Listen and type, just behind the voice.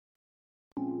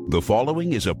The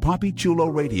following is a Papi Chulo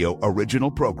Radio original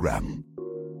program.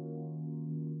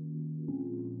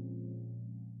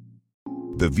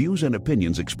 The views and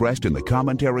opinions expressed in the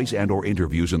commentaries and/or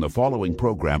interviews in the following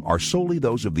program are solely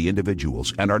those of the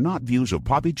individuals and are not views of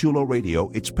Papi Chulo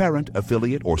Radio, its parent,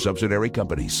 affiliate, or subsidiary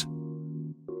companies.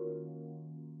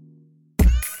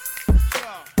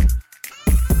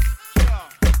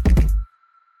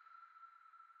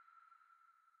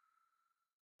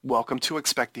 Welcome to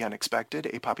Expect the Unexpected,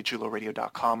 a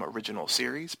PapiChuloRadio.com original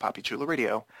series, Papi Chulo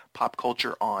Radio, pop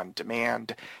culture on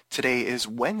demand. Today is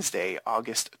Wednesday,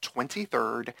 August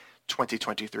 23rd,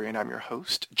 2023, and I'm your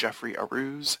host, Jeffrey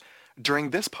Aruz. During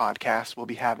this podcast, we'll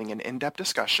be having an in-depth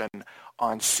discussion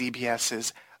on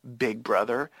CBS's Big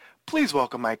Brother. Please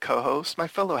welcome my co-host, my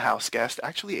fellow house guest,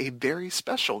 actually a very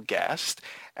special guest,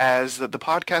 as the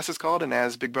podcast is called, and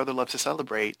as Big Brother loves to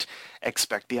celebrate,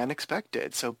 Expect the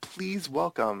Unexpected. So please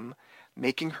welcome,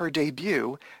 making her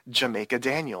debut, Jamaica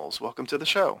Daniels. Welcome to the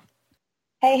show.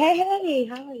 Hey.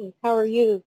 Hi. How are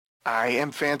you? I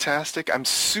am fantastic. I'm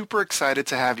super excited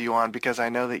to have you on because I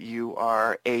know that you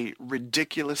are a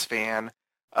ridiculous fan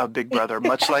of Big Brother,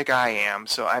 much like I am.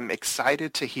 So I'm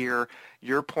excited to hear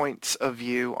your points of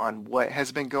view on what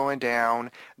has been going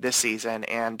down this season.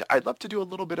 And I'd love to do a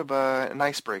little bit of an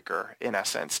icebreaker, in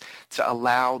essence, to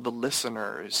allow the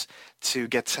listeners to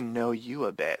get to know you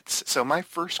a bit. So my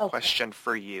first question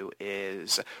for you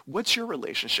is, what's your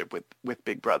relationship with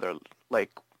Big Brother?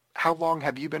 Like, how long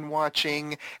have you been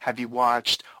watching? Have you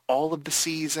watched all of the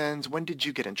seasons? When did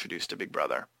you get introduced to Big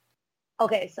Brother?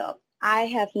 Okay, so I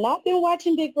have not been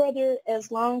watching Big Brother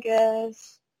as long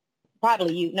as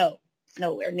probably you. No,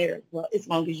 nowhere near as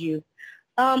long as you.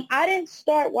 I didn't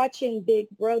start watching Big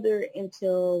Brother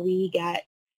until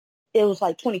it was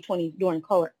like 2020 during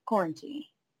quarantine.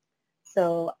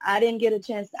 So I didn't get a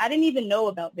chance. I didn't even know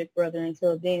about Big Brother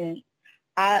until then.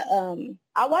 I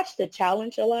watched the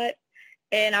challenge a lot,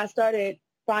 and I started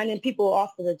finding people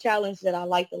off of the challenge that I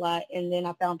liked a lot, and then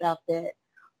I found out that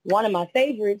one of my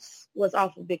favorites was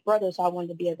off of Big Brother, so I wanted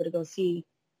to be able to go see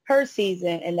her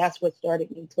season, and that's what started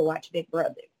me to watch Big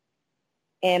Brother.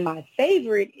 And my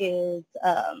favorite is,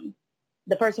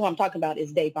 the person who I'm talking about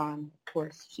is Da'Vonne, of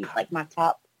course. She's like my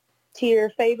top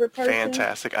tier favorite person.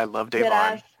 Fantastic. I love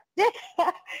Da'Vonne.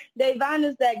 Da'Vonne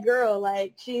is that girl.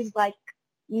 Like, she's like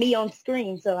me on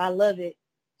screen, so I love it.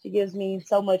 She gives me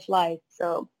so much life.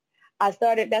 So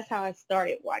that's how I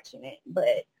started watching it.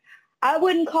 But I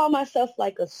wouldn't call myself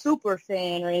like a super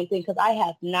fan or anything because I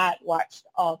have not watched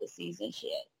all the seasons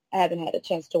yet. I haven't had a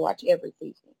chance to watch every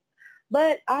season.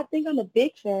 But I think I'm a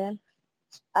big fan.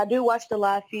 I do watch the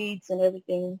live feeds and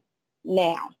everything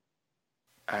now.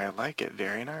 I like it.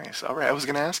 Very nice. All right. I was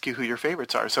going to ask you who your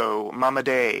favorites are. So Mama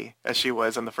Day, as she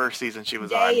was in the first season she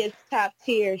was on. Day is top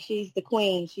tier. She's the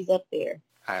queen. She's up there.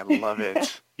 I love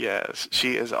it. Yes.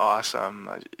 She is awesome.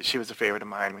 She was a favorite of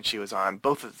mine when she was on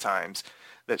both of the times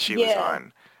that she was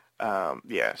on.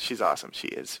 She's awesome. She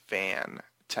is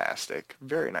fantastic.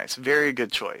 Very nice. Very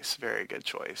good choice. Very good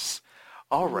choice.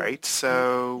 All right.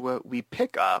 So we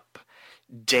pick up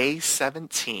day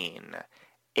 17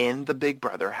 in the Big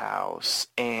Brother house,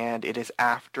 and it is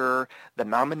after the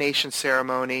nomination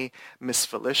ceremony. Miss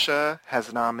Felicia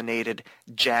has nominated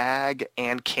Jag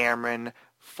and Cameron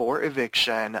for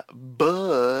eviction,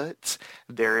 but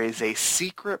there is a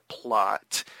secret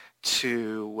plot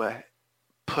to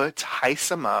put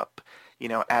Hisam up,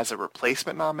 as a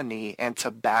replacement nominee and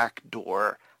to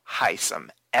backdoor Hisam.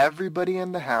 Everybody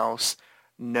in the house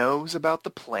knows about the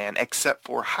plan except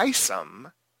for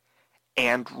Hisam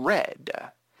and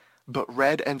Red. But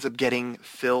Red ends up getting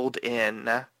filled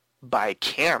in by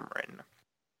Cameron.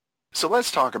 So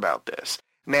let's talk about this.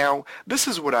 Now, this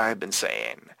is what I've been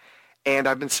saying. And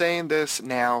I've been saying this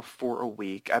now for a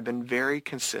week. I've been very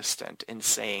consistent in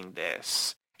saying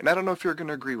this. And I don't know if you're going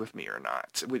to agree with me or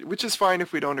not, which is fine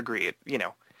if we don't agree.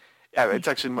 It's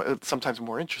actually sometimes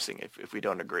more interesting if we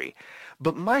don't agree.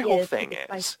 But my whole thing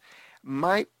is,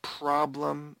 my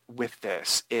problem with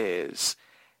this is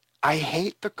I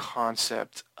hate the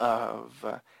concept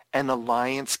of an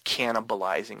alliance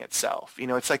cannibalizing itself.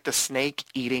 It's like the snake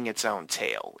eating its own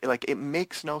tail. Like, it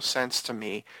makes no sense to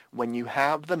me when you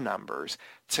have the numbers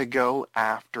to go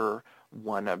after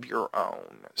one of your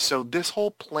own. So this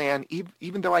whole plan,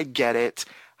 even though I get it,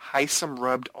 Hisam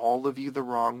rubbed all of you the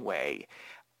wrong way,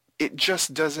 it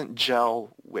just doesn't gel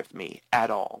with me at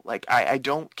all. Like, I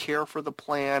don't care for the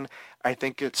plan. I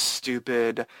think it's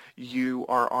stupid. You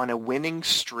are on a winning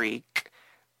streak.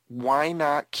 Why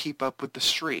not keep up with the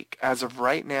streak? As of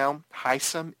right now,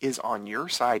 Hisam is on your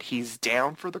side. He's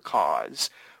down for the cause.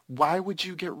 Why would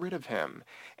you get rid of him?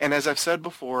 And as I've said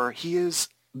before, he is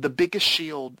the biggest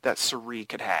shield that Suri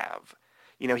could have.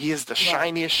 You know, he is the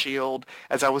shiniest shield,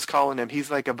 as I was calling him. He's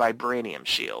like a vibranium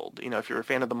shield. You know, if you're a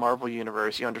fan of the Marvel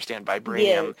Universe, you understand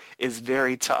vibranium is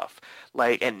very tough.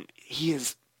 Like, and he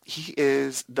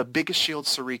is the biggest shield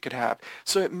Suri could have.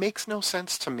 So it makes no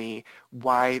sense to me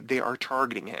why they are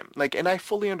targeting him. Like, and I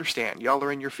fully understand. Y'all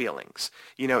are in your feelings.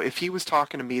 You know, if he was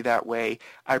talking to me that way,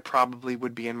 I probably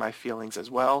would be in my feelings as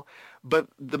well. But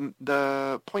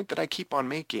the point that I keep on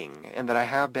making, and that I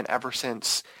have been ever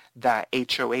since that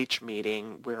HOH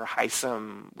meeting where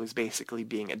Heisem was basically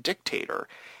being a dictator,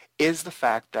 is the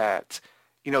fact that,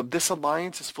 you know, this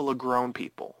alliance is full of grown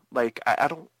people. Like, I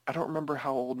don't remember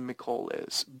how old Nicole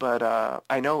is, but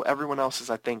I know everyone else is,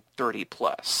 I think, 30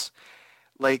 plus.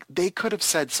 Like, they could have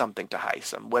said something to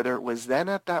Heisem, whether it was then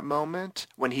at that moment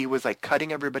when he was, like,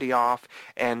 cutting everybody off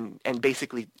and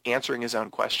basically answering his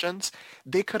own questions.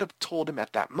 They could have told him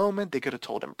at that moment. They could have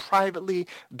told him privately.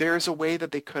 There's a way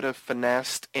that they could have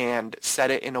finessed and said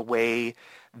it in a way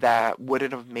that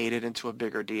wouldn't have made it into a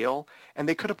bigger deal. And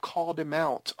they could have called him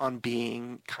out on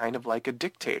being kind of like a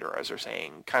dictator, as they're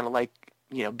saying, kind of like,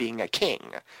 you know, being a king.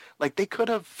 Like, they could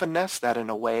have finessed that in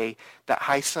a way that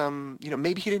Heisem, you know,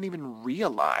 maybe he didn't even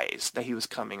realize that he was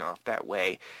coming off that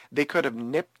way. They could have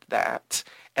nipped that,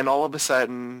 and all of a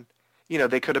sudden, you know,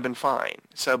 they could have been fine.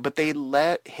 So, but they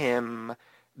let him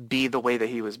be the way that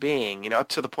he was being, you know, up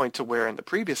to the point to where in the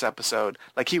previous episode,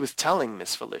 like, he was telling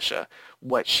Miss Felicia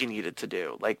what she needed to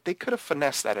do. Like, they could have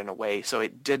finessed that in a way so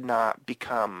it did not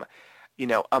become, you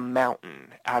know, a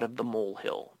mountain out of the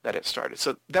molehill that it started.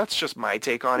 So that's just my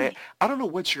take on it. I don't know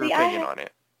what's your opinion on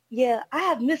it. Yeah, I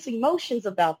have mixed emotions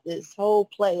about this whole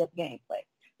play of gameplay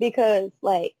because,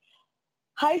 like,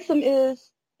 Heisem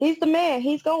he's the man.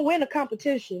 He's going to win a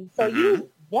competition. So you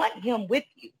want him with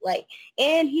you. Like,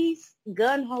 and he's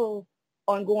gun-ho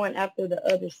on going after the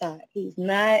other side.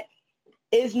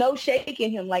 There's no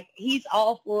shaking him. Like, he's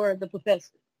all for the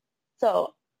professor.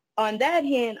 So on that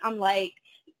hand, I'm like,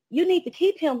 you need to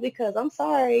keep him because I'm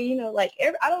sorry, you know, like,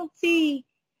 I don't see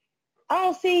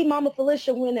Mama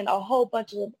Felicia winning a whole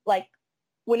bunch of, like,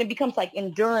 when it becomes like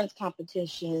endurance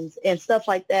competitions and stuff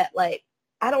like that. Like,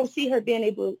 I don't see her being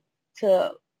able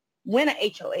to win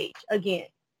a HOH again.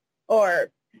 I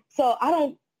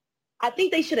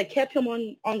think they should have kept him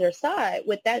on their side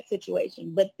with that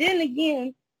situation. But then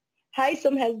again,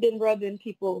 Heisem has been rubbing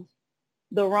people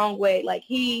the wrong way. Like,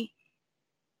 is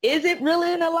it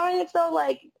really an alliance though?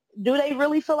 Like, do they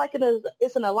really feel like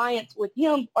it's an alliance with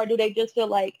him, or do they just feel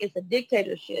like it's a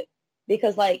dictatorship?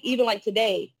 Because, like, even like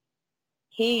today,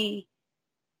 he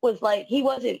was like, he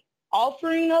wasn't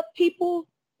offering up people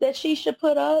that she should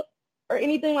put up or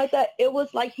anything like that. It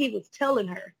was like he was telling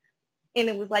her. And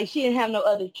it was like she didn't have no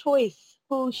other choice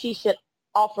who she should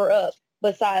offer up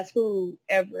besides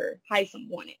whoever Heisem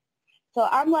wanted. So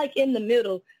I'm like in the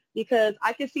middle because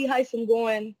I can see Heisem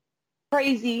going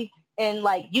crazy and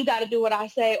like, you got to do what I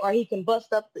say, or he can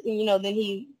bust up, you know, then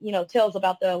he, you know, tells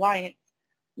about the alliance.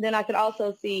 Then I could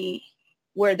also see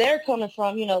where they're coming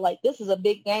from, you know, like, this is a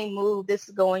big game move. This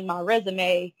is going my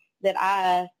resume that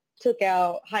I took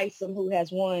out Heisem, who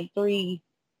has won 3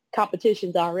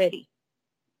 competitions already.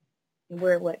 And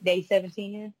we're, day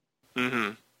 17 in?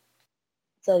 Mm-hmm.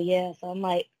 So, yeah, so I'm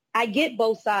like, I get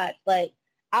both sides. Like,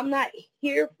 I'm not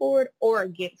here for it or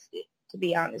against it, to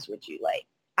be honest with you. Like,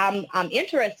 I'm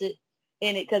interested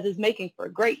in it because it's making for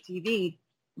great TV,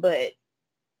 but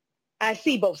I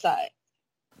see both sides.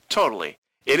 Totally.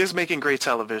 It is making great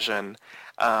television.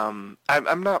 I'm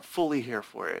not fully here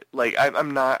for it. Like,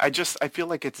 I'm not. I feel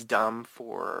like it's dumb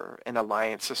for an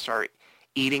alliance to start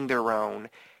eating their own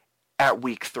at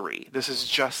week 3. This is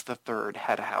just the 3rd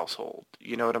head of household.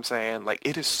 You know what I'm saying? Like,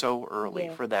 it is so early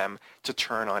for them to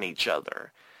turn on each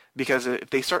other. Because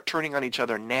if they start turning on each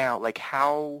other now, like,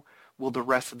 how will the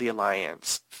rest of the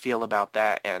alliance feel about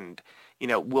that? And, you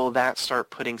know, will that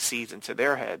start putting seeds into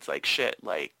their heads? Like, shit,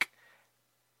 like,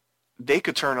 they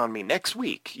could turn on me next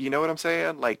week. You know what I'm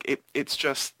saying? Like, it's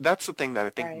just, that's the thing that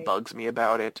I think bugs me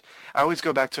about it. I always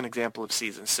go back to an example of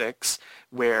season 6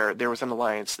 where there was an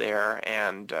alliance there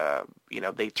and, you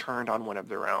know, they turned on one of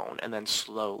their own and then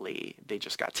slowly they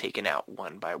just got taken out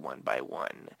one by one by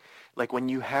one. Like, when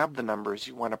you have the numbers,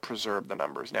 you want to preserve the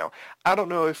numbers. Now, I don't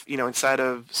know if, you know, inside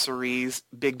of Suri's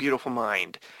big, beautiful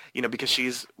mind, you know, because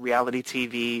she's reality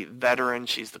TV veteran,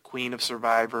 she's the queen of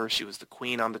Survivor, she was the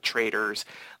queen on The Traitors.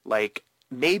 Like,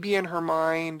 maybe in her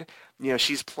mind, you know,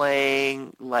 she's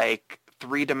playing, like,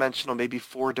 3-dimensional, maybe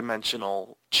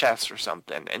 4-dimensional chess or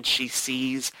something, and she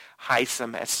sees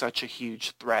Heisem as such a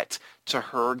huge threat to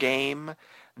her game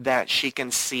that she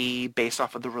can see, based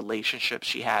off of the relationship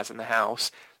she has in the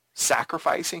house,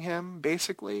 sacrificing him,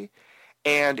 basically.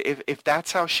 And if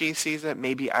that's how she sees it,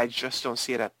 maybe I just don't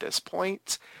see it at this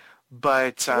point.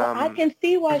 But Well, I can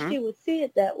see why she would see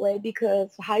it that way because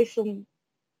Heisem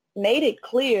made it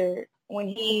clear when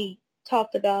he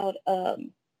talked about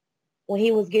when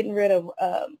he was getting rid of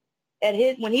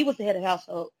when he was the head of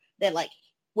household that like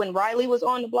when Riley was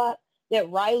on the block that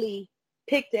Riley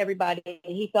picked everybody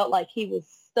and he felt like he was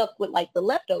stuck with like the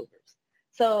leftovers.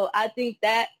 So I think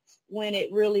that's when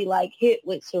it really like hit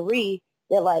with Sari.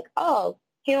 They're like, oh,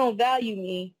 he don't value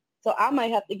me, so I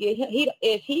might have to get him.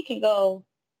 If he can go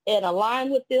and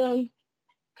align with them,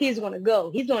 he's going to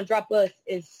go. He's going to drop us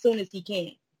as soon as he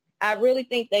can. I really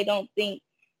think they don't think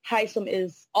Heisem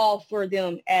is all for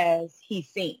them as he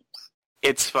seems.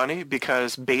 It's funny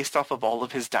because based off of all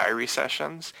of his diary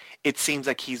sessions, it seems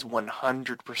like he's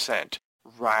 100%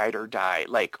 ride or die,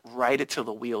 like ride it till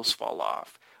the wheels fall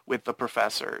off with the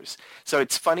professors. So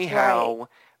it's funny how,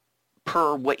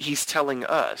 per what he's telling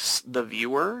us, the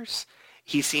viewers,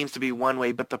 he seems to be one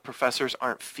way, but the professors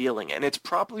aren't feeling it. And it's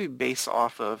probably based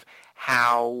off of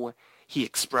how he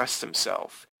expressed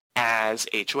himself as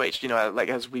HOH. You know, like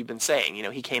as we've been saying, you know,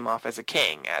 he came off as a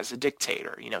king, as a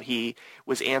dictator. You know, he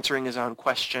was answering his own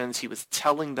questions. He was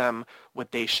telling them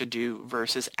what they should do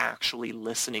versus actually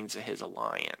listening to his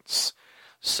alliance.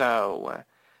 So,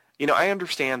 you know, I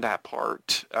understand that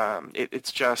part.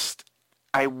 It's just,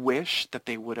 I wish that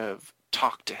they would have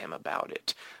talked to him about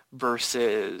it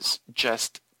versus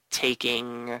just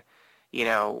taking, you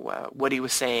know, what he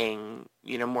was saying,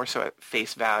 you know, more so at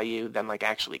face value than like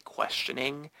actually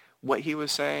questioning what he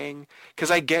was saying. Because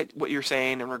I get what you're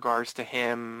saying in regards to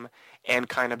him and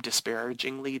kind of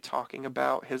disparagingly talking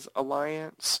about his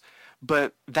alliance,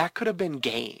 but that could have been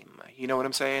game. You know what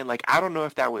I'm saying? Like, I don't know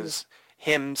if that was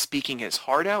him speaking his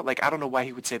heart out. Like, I don't know why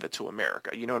he would say that to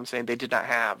America. You know what I'm saying? They did not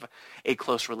have a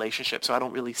close relationship, so I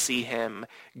don't really see him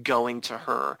going to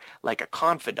her like a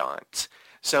confidant.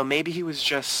 So maybe he was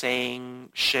just saying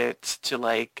shit to,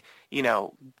 like, you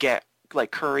know, get,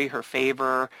 like, curry her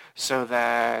favor so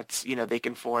that, you know, they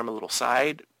can form a little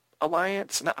side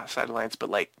alliance. Not a side alliance,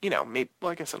 but, like, you know, maybe,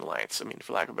 well, I guess an alliance. I mean,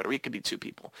 for lack of a better, it could be two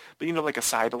people. But, you know, like a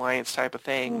side alliance type of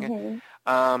thing.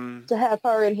 To have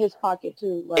her in his pocket,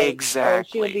 too. Like,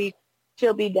 exactly.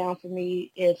 She'll be down for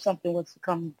me if something was to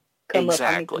come up.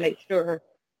 I need to make sure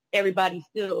everybody's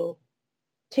still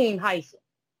Team Heisem.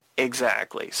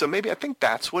 Exactly. So maybe I think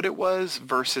that's what it was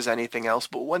versus anything else.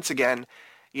 But once again,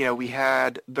 you know, we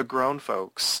had the grown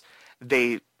folks.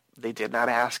 They did not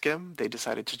ask him. They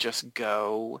decided to just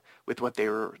go with what they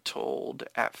were told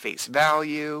at face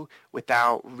value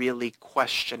without really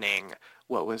questioning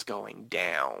what was going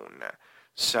down.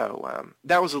 So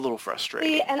that was a little frustrating.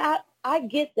 See, and I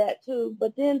get that too.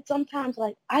 But then sometimes,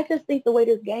 like, I just think the way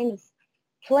this game is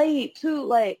played too,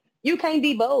 like, you can't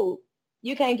be bold.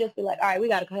 You can't just be like, all right, we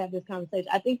got to have this conversation.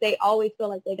 I think they always feel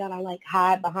like they got to, like,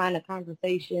 hide behind a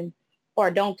conversation or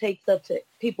don't take stuff to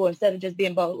people instead of just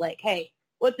being bold. Like, hey,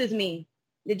 what this mean?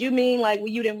 Did you mean, like,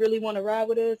 you didn't really want to ride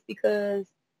with us because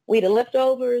we the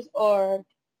leftovers, or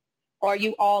are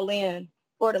you all in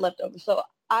for the leftovers? So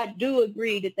I do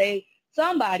agree that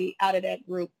somebody out of that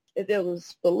group, if it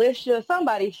was Felicia,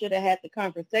 somebody should have had the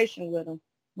conversation with them.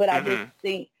 But I just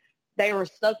think they were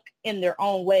stuck in their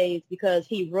own ways because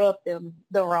he rubbed them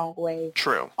the wrong way.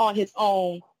 True. On his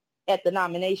own at the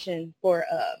nomination for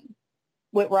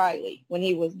with Riley when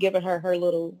he was giving her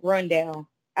little rundown.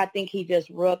 I think he just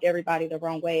rubbed everybody the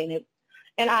wrong way.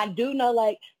 And I do know,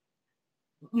 like,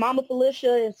 Mama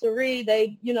Felicia and Sari,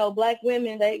 they, you know, black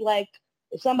women, they, like,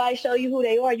 if somebody show you who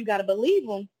they are, you got to believe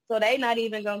them. So they not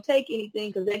even going to take anything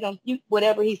because they're going to,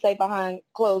 whatever he say behind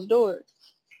closed doors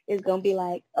is going to be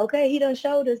like, okay, he done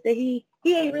showed us that he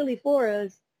ain't really for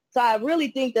us. So I really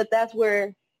think that that's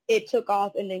where it took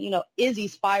off. And then, you know, Izzy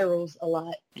spirals a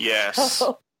lot. Yes.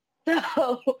 So,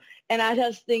 and I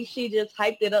just think she just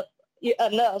hyped it up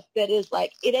enough that it's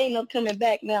like, it ain't no coming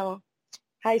back now.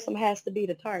 Heisem has to be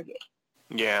the target.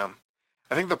 Yeah.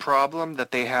 I think the problem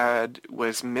that they had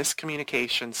was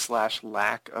miscommunication /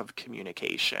 lack of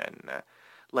communication.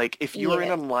 Like, if you're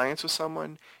in an alliance with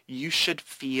someone, you should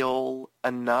feel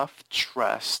enough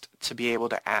trust to be able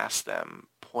to ask them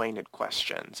pointed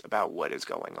questions about what is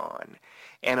going on.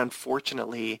 And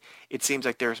unfortunately, it seems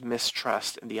like there's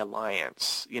mistrust in the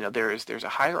alliance. You know, there's a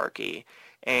hierarchy,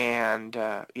 and,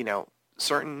 you know,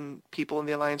 certain people in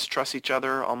the alliance trust each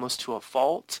other almost to a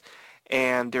fault,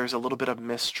 and there's a little bit of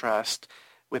mistrust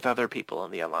with other people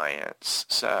in the alliance.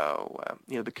 So,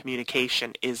 you know, the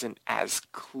communication isn't as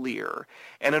clear.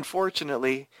 And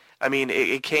unfortunately, I mean,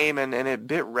 it came and it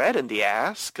bit Red in the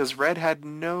ass, because Red had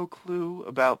no clue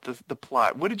about the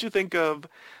plot. What did you think of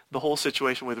the whole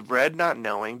situation with Red not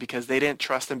knowing because they didn't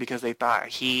trust him because they thought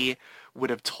he would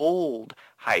have told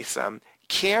Hisam,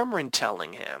 Cameron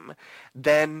telling him,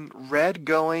 then Red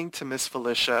going to Miss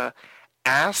Felicia,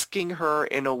 asking her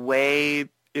in a way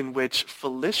in which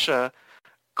Felicia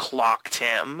clocked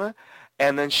him,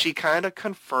 and then she kind of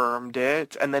confirmed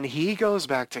it, and then he goes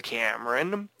back to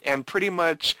Cameron, and pretty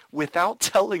much without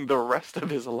telling the rest of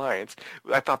his alliance,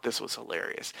 I thought this was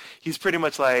hilarious. He's pretty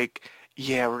much like,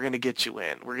 yeah, we're going to get you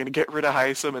in. We're going to get rid of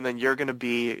Hisam, and then you're going to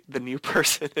be the new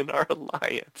person in our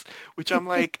alliance, which I'm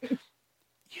like,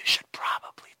 you should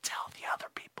probably tell the other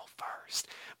people first.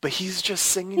 But he's just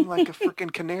singing like a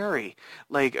freaking canary.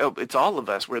 Like, oh, it's all of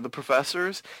us. We're the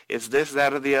professors. It's this,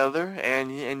 that, or the other.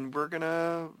 And we're going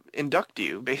to induct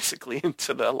you, basically,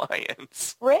 into the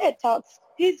alliance. Red talks.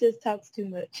 He just talks too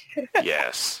much.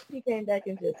 Yes. He came back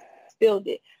and just spilled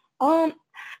it. I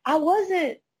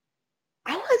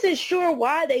wasn't sure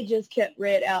why they just kept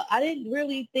Red out. I didn't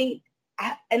really think,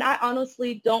 and I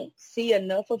honestly don't see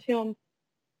enough of him,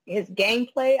 his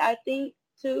gameplay, I think,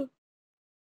 too.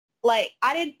 Like,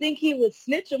 I didn't think he would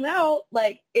snitch him out.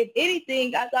 Like, if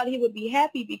anything, I thought he would be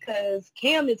happy because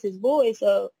Cam is his boy,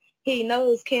 so he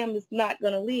knows Cam is not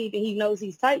going to leave, and he knows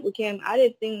he's tight with Cam.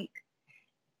 I didn't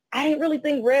really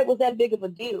think Red was that big of a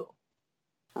deal.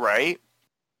 Right.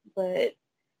 But,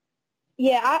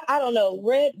 yeah, I don't know.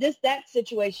 Red, that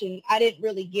situation, I didn't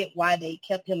really get why they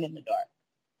kept him in the dark.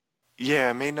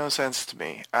 Yeah, it made no sense to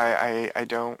me. I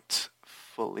don't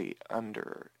fully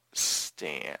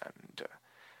understand.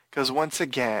 Because once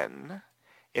again,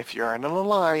 if you're in an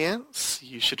alliance,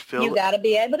 you should fill... You got to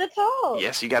be able to talk.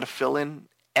 Yes, you got to fill in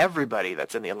everybody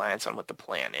that's in the alliance on what the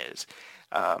plan is.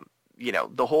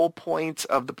 The whole point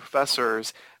of the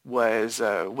professors was,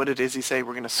 what did Izzy say?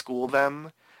 We're going to school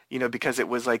them, because it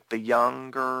was like the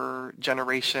younger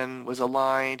generation was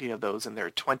aligned, those in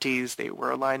their 20s, they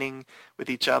were aligning with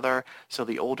each other. So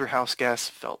the older house guests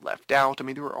felt left out. I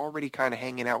mean, they were already kind of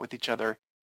hanging out with each other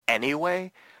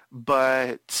anyway.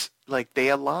 But, like, they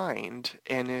aligned,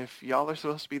 and if y'all are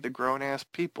supposed to be the grown-ass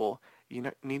people,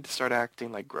 you need to start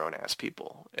acting like grown-ass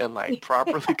people and, like,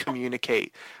 properly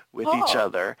communicate with each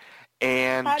other.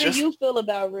 And how do you feel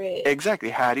about Red? Exactly.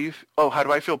 How do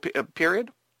I feel, period?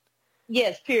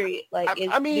 Yes, period. Like,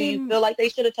 I mean, do you feel like they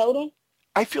should have told him?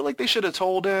 I feel like they should have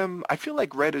told him. I feel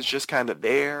like Red is just kind of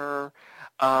there.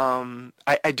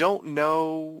 I don't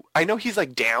know. I know he's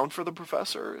like down for the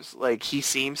professors. Like he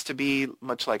seems to be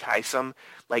much like Hisam,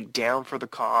 like down for the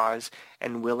cause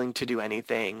and willing to do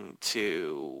anything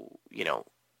to,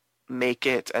 make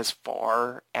it as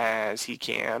far as he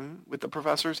can with the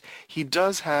professors. He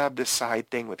does have this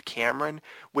side thing with Cameron,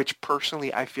 which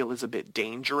personally I feel is a bit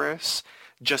dangerous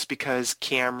just because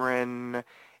Cameron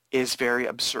is very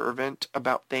observant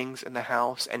about things in the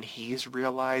house, and he's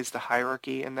realized the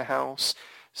hierarchy in the house.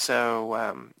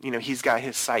 So, he's got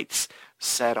his sights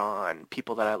set on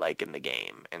people that I like in the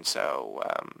game. And so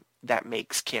that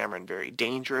makes Cameron very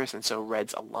dangerous. And so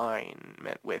Red's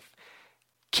alignment with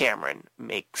Cameron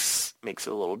makes it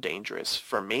a little dangerous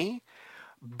for me.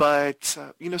 But,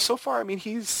 so far, I mean,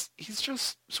 he's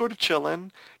just sort of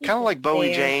chilling, kind of like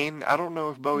Bowie Jane. I don't know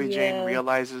if Bowie Jane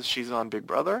realizes she's on Big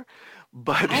Brother.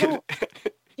 But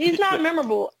she's not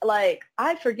memorable. Like,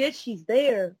 I forget she's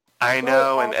there. I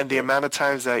know, and the amount of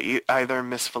times that either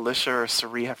Miss Felicia or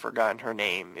Sari have forgotten her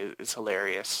name is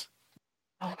hilarious.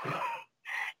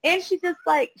 And she just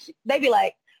they be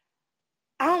like,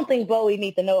 I don't think Bowie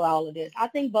needs to know all of this. I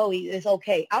think Bowie is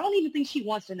okay. I don't even think she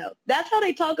wants to know. That's how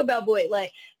they talk about Bowie.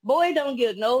 Like, Bowie don't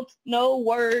get no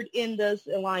word in this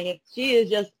alliance. She is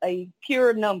just a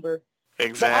pure number.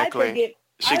 Exactly.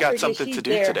 She got something to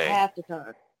do today. Half the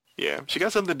time. Yeah, she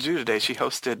got something to do today. She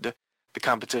hosted the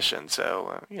competition,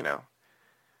 so,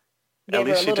 at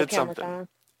least she did something. Time.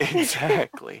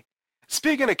 Exactly.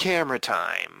 Speaking of camera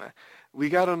time, we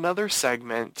got another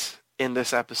segment in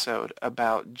this episode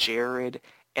about Jared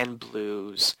and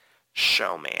Blue's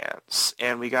showmance.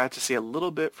 And we got to see a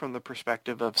little bit from the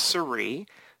perspective of Sari.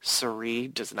 Sari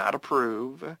does not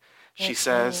approve. She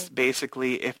says,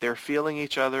 basically, if they're feeling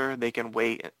each other, they can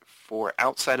wait for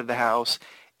outside of the house.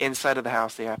 Inside of the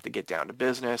house, they have to get down to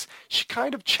business. She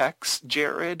kind of checks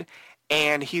Jared,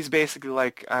 and he's basically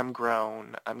like, I'm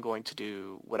grown. I'm going to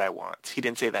do what I want. He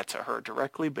didn't say that to her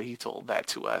directly, but he told that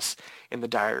to us in the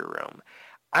diary room.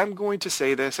 I'm going to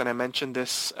say this, and I mentioned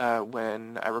this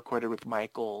when I recorded with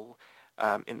Michael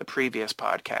in the previous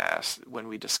podcast when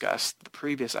we discussed the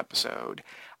previous episode.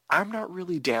 I'm not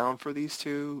really down for these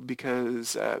two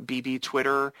because BB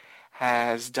Twitter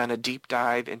has done a deep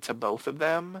dive into both of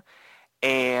them,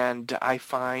 and I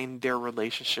find their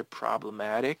relationship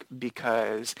problematic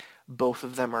because both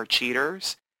of them are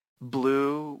cheaters.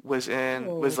 Blue was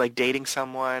like dating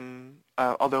someone,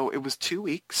 although it was 2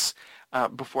 weeks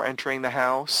before entering the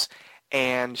house,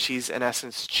 and she's in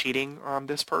essence cheating on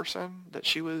this person that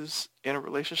she was in a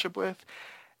relationship with.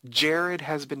 Jared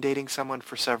has been dating someone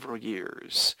for several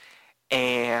years,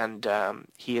 and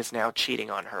he is now cheating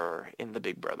on her in the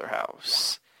Big Brother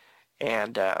house.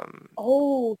 And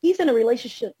he's in a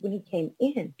relationship when he came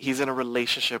in. He's in a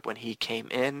relationship when he came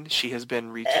in. She has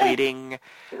been retweeting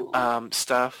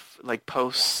stuff, like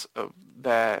posts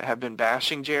that have been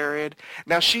bashing Jared.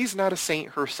 Now, she's not a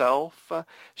saint herself.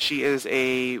 She is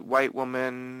a white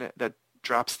woman that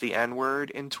drops the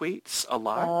N-word in tweets a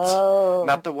lot. Oh,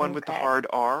 not the one with the hard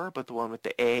R, but the one with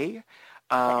the A.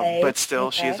 But still,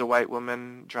 she is a white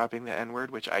woman dropping the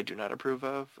N-word, which I do not approve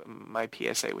of. My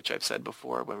PSA, which I've said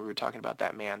before when we were talking about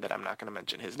that man, that I'm not going to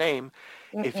mention his name.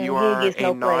 If you are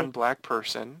a non-black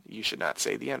person, you should not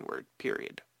say the N-word,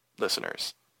 period.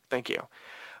 Listeners, thank you.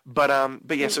 But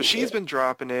yeah, so she's been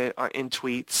dropping it in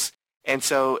tweets. And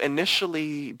so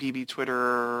initially, BB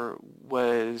Twitter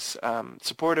was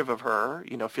supportive of her,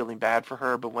 feeling bad for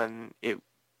her. But when it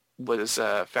was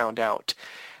found out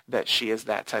that she is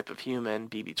that type of human,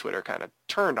 BB Twitter kind of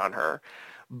turned on her.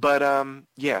 But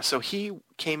yeah, so he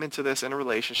came into this in a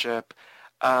relationship.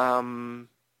 Jared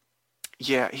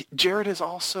has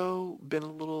also been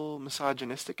a little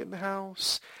misogynistic in the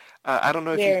house. I don't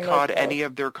know if you caught any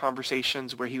of their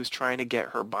conversations where he was trying to get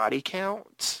her body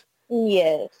count.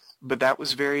 Yes. But that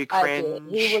was very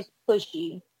cringe. He was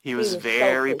pushy. He was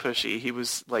very pushy. He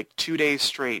was like 2 days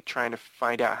straight trying to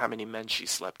find out how many men she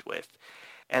slept with.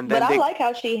 And then I like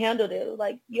how she handled it.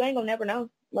 Like, you ain't gonna never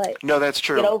know. Like, no, that's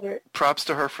true. Get over it. Props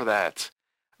to her for that.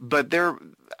 But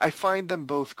I find them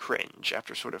both cringe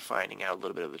after sort of finding out a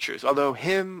little bit of the truth. Although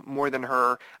him more than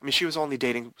her, I mean, she was only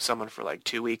dating someone for like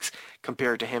 2 weeks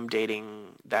compared to him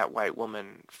dating that white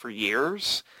woman for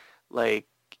years. Like,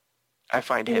 I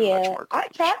find him much more cringe. I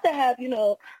tried to have,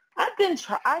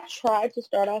 I tried to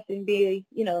start off and be,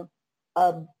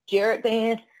 a Jared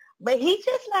fan, but he's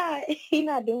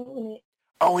not doing it.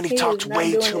 Oh, and he talked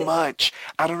way too much.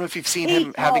 I don't know if you've seen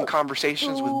him having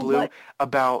conversations with Blue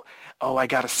about, I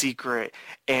got a secret,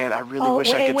 and I really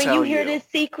wish I could tell you. When you hear this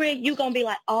secret, you're going to be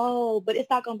like, but it's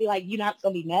not going to be like, you're not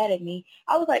going to be mad at me.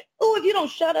 I was like, if you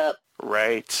don't shut up.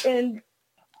 Right. And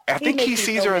I think he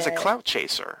sees her as a clout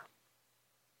chaser.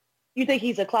 You think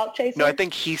he's a clout chaser? No, I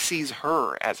think he sees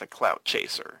her as a clout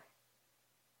chaser.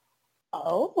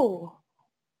 Oh.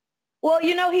 Well,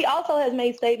 he also has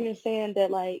made statements saying that,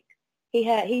 like,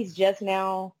 he's just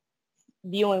now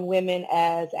viewing women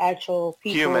as actual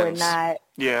people Humans. and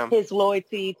not his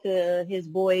loyalty to his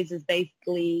boys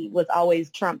was always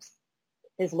trumps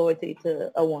his loyalty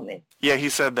to a woman. Yeah, he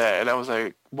said that, and I was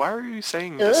like, why are you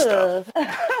saying this stuff?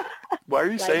 Why are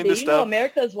you saying this stuff?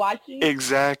 America's watching?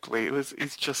 Exactly.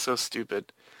 It's just so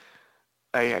stupid.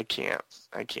 I can't.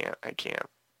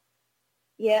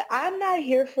 Yeah, I'm not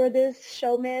here for this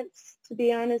showmance, to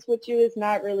be honest with you. It's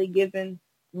not really given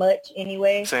much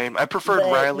anyway. Same. I preferred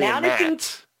Riley and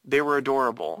Matt. They were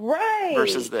adorable. Right.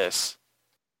 Versus this.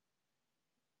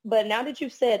 But now that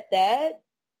you've said that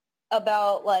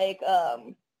about like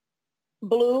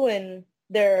Blue and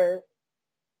their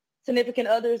significant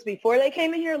others before they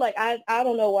came in here, like I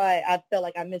don't know why I felt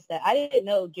like I missed that. I didn't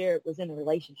know Jared was in a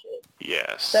relationship.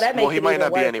 Yes. So that makes he might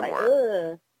not be worse.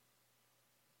 anymore.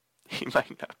 He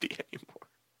might not be anymore.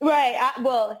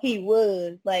 Right. He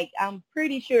was. Like, I'm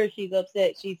pretty sure she's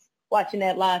upset. She's watching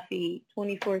that live feed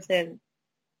 24/7.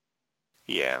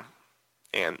 Yeah.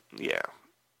 And, yeah.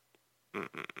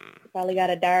 Probably got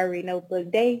a diary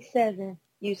notebook. Day 7.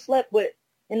 You slept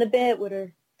in the bed with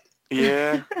her.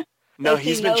 Yeah. No,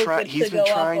 he's been trying to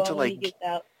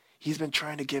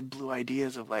give Blue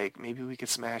ideas of, like, maybe we could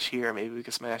smash here, maybe we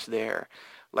could smash there.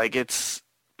 Like, it's...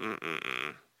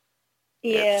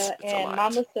 Yeah, and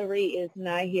Mama Sarie is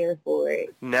not here for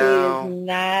it. No. She is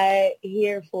not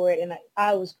here for it, and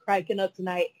I was cracking up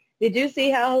tonight. Did you see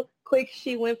how quick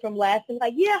she went from laughing,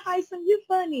 like, yeah, Hyson, you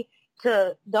funny,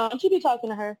 to don't you be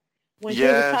talking to her when she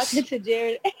was talking to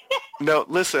Jared? No,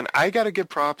 listen, I got to give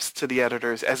props to the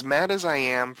editors. As mad as I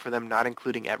am for them not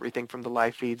including everything from the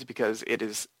live feeds because it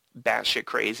is batshit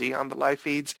crazy on the live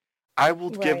feeds, I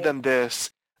will give them this.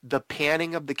 The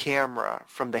panning of the camera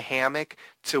from the hammock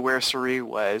to where Sarie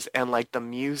was and like the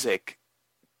music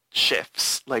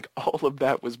shifts, like all of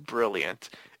that was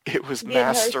brilliant. It was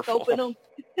masterful.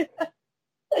 It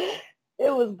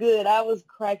was good. I was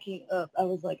cracking up. I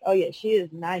was like, oh yeah, she is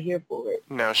not here for it.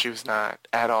 No, she was not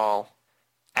at all.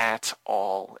 At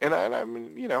all. And I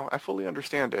mean, I fully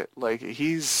understand it. Like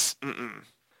he's,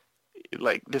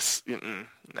 like this,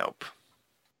 nope.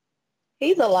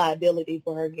 He's a liability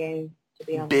for her game, to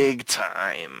be honest. Big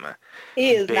time.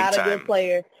 He is Big not time. a good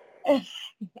player.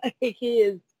 He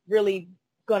is really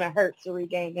going to hurt Cirie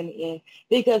game in the end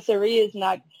because Cirie is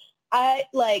not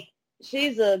 –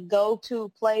 she's a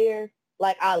go-to player.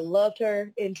 Like, I loved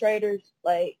her in Traders.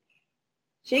 Like,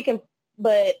 she can –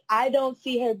 but I don't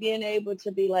see her being able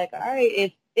to be like, all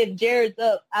right, if Jared's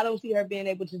up, I don't see her being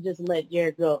able to just let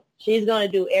Jared go. She's going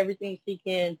to do everything she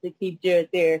can to keep Jared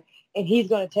there, and he's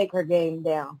going to take her game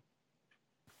down.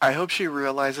 I hope she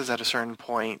realizes at a certain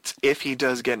point, if he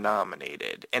does get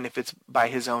nominated, and if it's by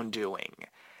his own doing,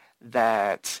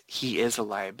 that he is a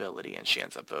liability and she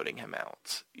ends up voting him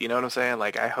out. You know what I'm saying?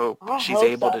 Like, I hope she's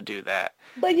able to do that.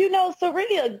 But,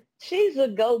 Cirie, she's a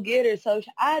go-getter, so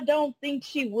I don't think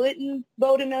she wouldn't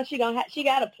vote him out. She got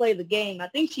to play the game. I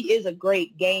think she is a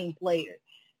great game player.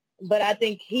 But I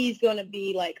think he's going to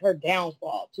be, like, her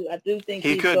downfall, too. I do think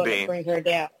he's going to bring her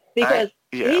down. Because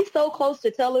he's so close to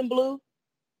telling Blue,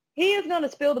 he is going to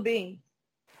spill the beans.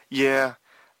 Yeah,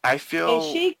 I feel...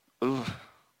 And she...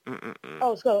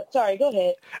 Oh, sorry, go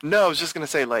ahead. No, I was just going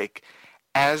to say, like,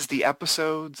 as the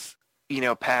episodes,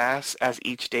 pass, as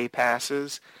each day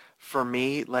passes, for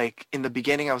me, like, in the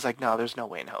beginning, I was like, no, there's no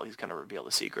way in hell he's going to reveal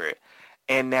the secret.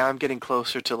 And now I'm getting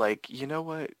closer to, like, you know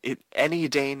what? Any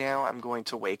day now, I'm going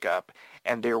to wake up,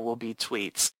 and there will be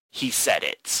tweets. He said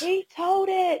it. He told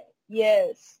it.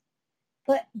 Yes.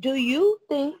 But do you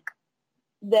think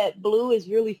that Blue is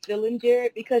really feeling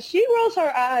Jared? Because she rolls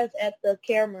her eyes at the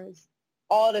cameras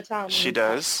all the time. She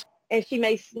does. And she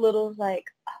makes little, like,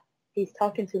 he's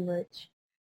talking too much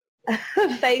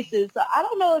faces. So I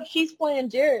don't know if she's playing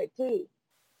Jared, too.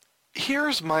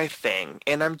 Here's my thing,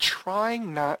 and I'm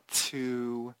trying not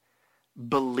to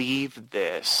believe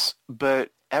this, but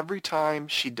every time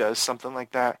she does something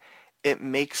like that, it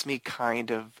makes me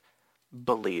kind of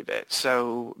believe it.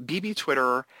 So BB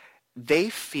Twitter, they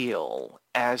feel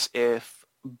as if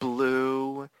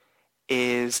Blue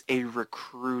is a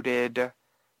recruited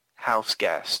house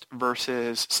guest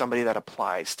versus somebody that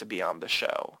applies to be on the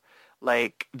show.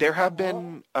 Like, there have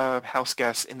been house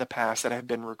guests in the past that have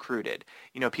been recruited.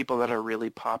 People that are really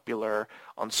popular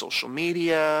on social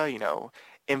media,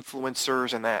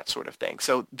 influencers and that sort of thing.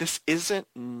 So this isn't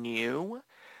new,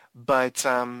 but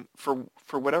for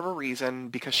whatever reason,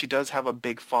 because she does have a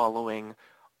big following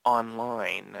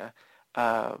online,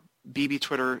 BB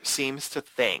Twitter seems to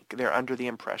think they're under the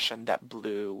impression that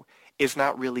Blue is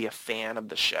not really a fan of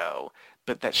the show,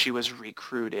 but that she was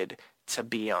recruited to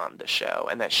be on the show,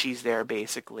 and that she's there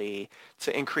basically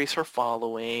to increase her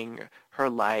following, her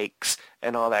likes,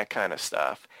 and all that kind of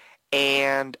stuff.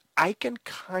 And I can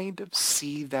kind of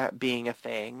see that being a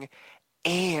thing,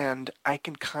 and I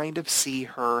can kind of see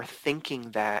her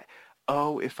thinking that,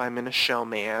 oh, if I'm in a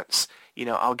showmance,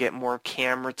 I'll get more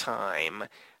camera time,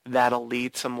 that'll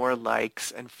lead to more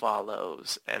likes and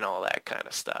follows and all that kind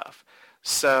of stuff.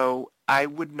 So I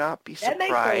would not be surprised. That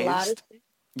makes a lot of sense.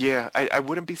 Yeah, I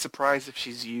wouldn't be surprised if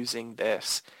she's using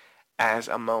this as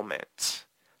a moment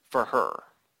for her.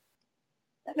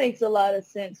 That makes a lot of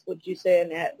sense, what you're saying,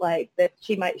 that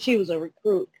she was a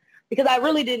recruit. Because I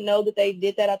really didn't know that they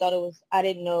did that. I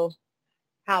didn't know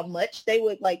how much they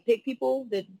would, pick people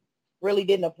that really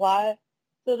didn't apply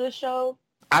to the show.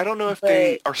 I don't know if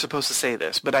they are supposed to say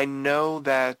this, but I know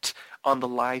that on the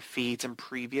live feeds in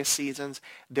previous seasons,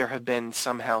 there have been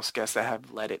some house guests that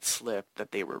have let it slip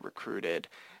that they were recruited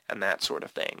and that sort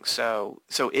of thing. So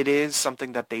it is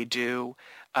something that they do.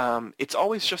 It's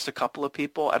always just a couple of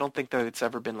people. I don't think that it's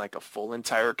ever been like a full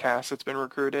entire cast that's been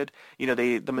recruited.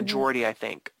 The majority, I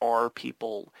think, are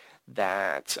people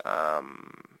that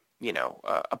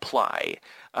apply.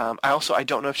 I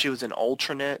don't know if she was an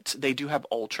alternate. They do have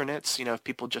alternates, if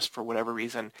people just for whatever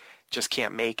reason just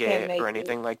can't make it or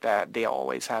anything like that, they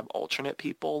always have alternate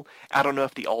people. I don't know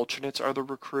if the alternates are the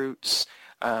recruits,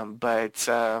 but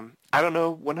I don't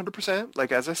know 100%,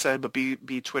 like as I said, but B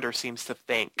Twitter seems to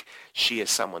think she is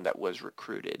someone that was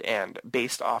recruited. And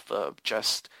based off of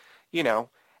just,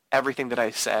 everything that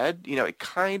I said, it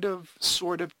kind of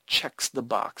sort of checks the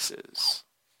boxes.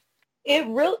 It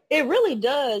really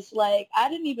does. Like, I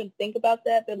didn't even think about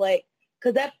that, but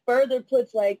because that further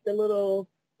puts the little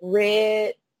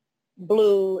red,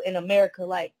 blue in America.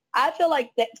 I feel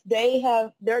like that they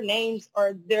have their names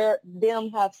or them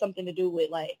have something to do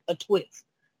with a twist.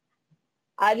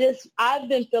 I've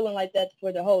been feeling like that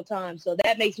for the whole time, so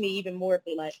that makes me even more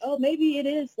feel like, oh, maybe it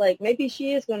is maybe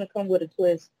she is going to come with a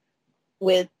twist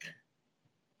with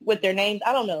their names.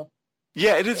 I don't know.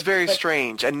 Yeah, it is very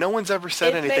strange, and no one's ever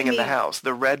said anything in the house.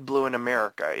 The red, blue in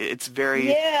America. It's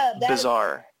very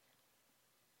bizarre.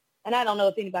 And I don't know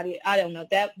if anybody, I don't know,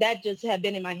 that just had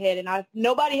been in my head. And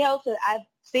nobody else that I've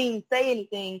seen say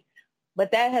anything,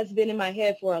 but that has been in my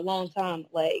head for a long time.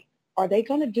 Like, are they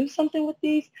going to do something with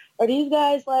these? Are these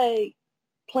guys, like,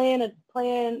 playing,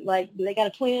 like, they got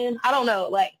a twin? I don't know.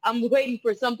 Like, I'm waiting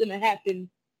for something to happen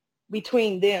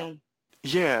between them.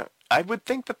 Yeah, I would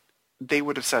think that they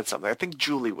would have said something. I think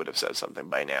Julie would have said something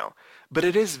by now. But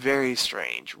it is very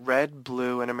strange. Red,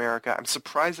 blue in America. I'm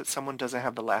surprised that someone doesn't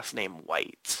have the last name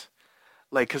White.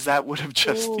 Like, because that would have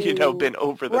just, been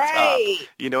over the top.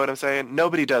 You know what I'm saying?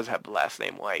 Nobody does have the last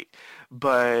name White.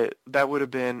 But that would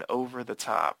have been over the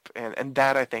top. And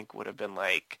that, I think, would have been,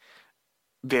 like,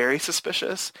 very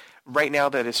suspicious. Right now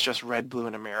that it's just red, blue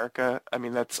in America, I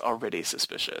mean, that's already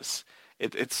suspicious.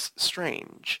 It's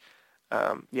strange.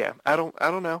 Yeah, I don't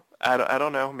know. I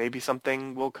don't know. Maybe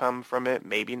something will come from it,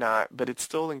 maybe not, but it's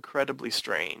still incredibly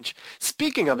strange.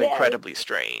 Speaking of incredibly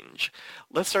strange,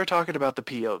 let's start talking about the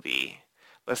POV.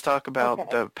 Let's talk about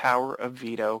the Power of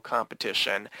Veto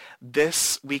competition.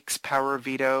 This week's Power of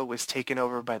Veto was taken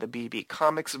over by the BB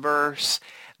Comics verse.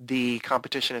 The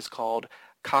competition is called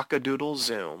Cockadoodle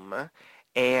Zoom,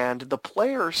 and the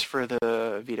players for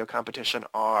the veto competition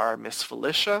are Miss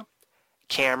Felicia,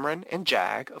 Cameron, and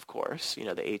Jag, of course,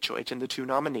 the HOH and the two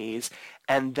nominees,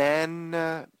 and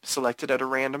then selected at a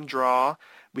random draw.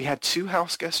 We had two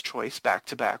house guest choice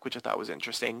back-to-back, which I thought was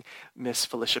interesting. Miss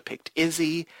Felicia picked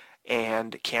Izzy,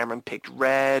 and Cameron picked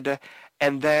Red,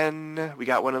 and then we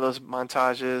got one of those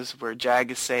montages where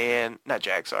Jag is saying, not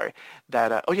Jag, sorry,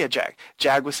 that, Jag.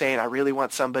 Jag was saying, I really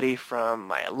want somebody from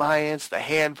my alliance, the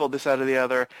handful, this, that, or the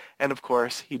other, and of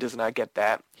course, he does not get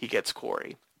that. He gets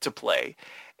Corey to play.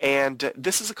 And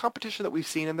this is a competition that we've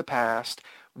seen in the past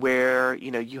where,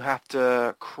 you have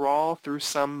to crawl through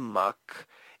some muck,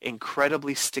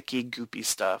 incredibly sticky, goopy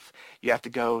stuff. You have to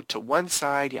go to one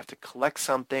side, you have to collect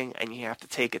something, and you have to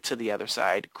take it to the other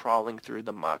side, crawling through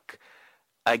the muck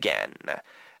again.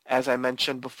 As I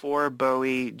mentioned before,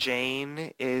 Bowie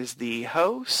Jane is the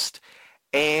host,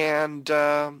 and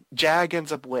Jag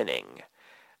ends up winning.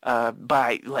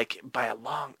 By a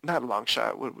not a long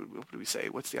shot. What do we say?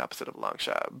 What's the opposite of a long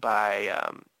shot? By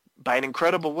an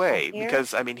incredible way,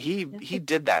 because I mean he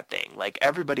did that thing. Like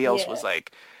everybody else was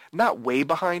like not way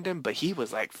behind him, but he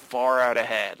was like far out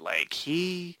ahead. Like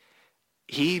he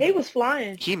was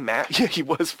flying. He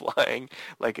was flying.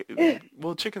 Like,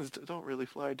 well, chickens don't really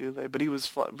fly, do they? But he was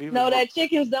flying. That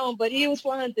chickens don't, but he was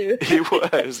flying through. He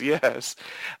was, yes.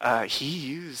 He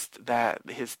used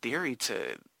his theory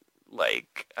to.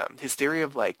 His theory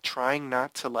of trying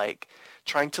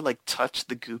to touch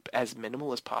the goop as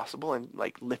minimal as possible and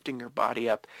lifting your body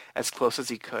up as close as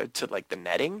he could to the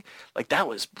netting, that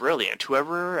was brilliant.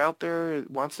 Whoever out there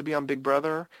wants to be on Big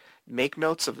Brother, make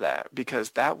notes of that,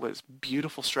 because that was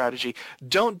beautiful strategy.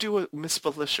 Don't do what Miss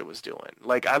Felicia was doing.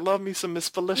 I love me some Miss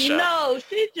Felicia. No,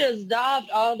 she just dived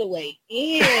all the way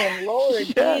in. Lord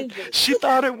Jesus. She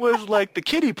thought it was the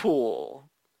kiddie pool.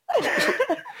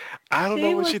 I don't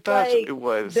know what she thought it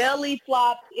was. Belly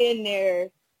flopped in there,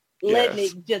 letting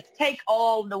it just take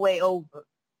all the way over.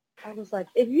 I was like,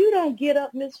 if you don't get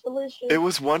up, Miss Felicia. It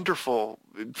was wonderful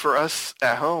for us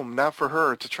at home, not for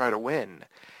her to try to win.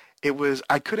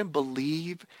 I couldn't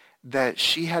believe that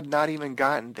she had not even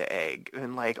gotten the egg,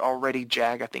 and already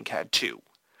Jag, I think, had two.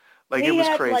 It was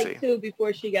crazy. He had two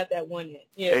before she got that one hit.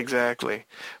 Yeah. Exactly.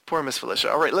 Poor Miss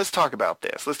Felicia. All right, let's talk about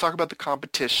this. Let's talk about the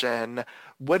competition.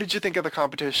 What did you think of the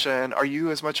competition? Are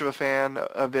you as much of a fan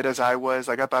of it as I was?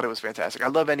 I thought it was fantastic. I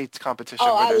love any competition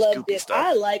where there's goopy stuff.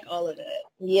 I like all of that.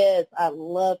 Yes, I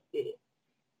loved it.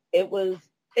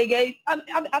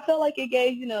 I felt like it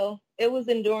gave, it was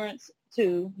endurance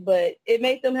too, but it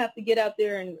made them have to get out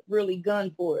there and really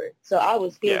gun for it. So I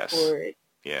was here for it.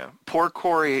 Yeah. Poor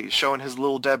Corey showing his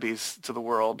little Debbies to the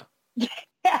world.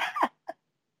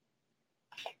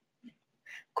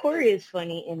 Corey is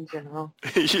funny in general.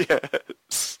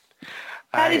 Yes.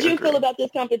 How did you feel about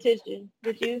this competition?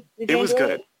 Did you it was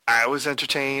good. It? I was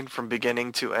entertained from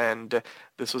beginning to end.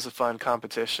 This was a fun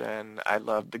competition. I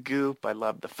loved the goop. I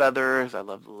loved the feathers. I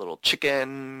loved the little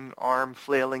chicken arm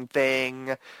flailing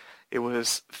thing. It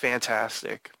was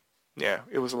fantastic. Yeah,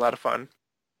 it was a lot of fun.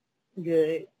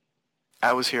 Good.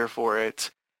 I was here for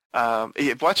it.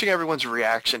 Watching everyone's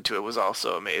reaction to it was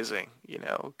also amazing,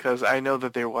 because I know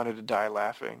that they wanted to die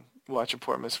laughing watching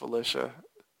poor Miss Felicia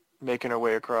making her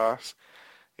way across.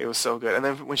 It was so good. And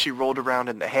then when she rolled around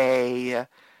in the hay, I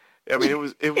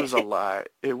mean, it was a lot.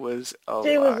 It was a lot.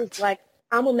 She was just like,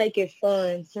 I'm going to make it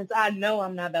fun since I know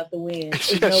I'm not about to win.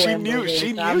 Yeah, she knew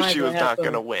she was not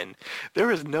going to win. There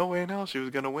was no way in hell she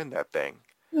was going to win that thing.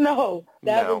 No,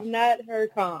 that was not her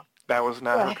comp. That was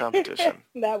not her competition.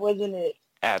 That wasn't it.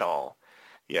 at all.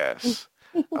 Yes.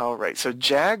 All right. So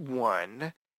Jag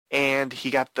won, and he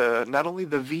got not only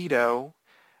the veto,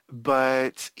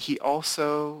 but he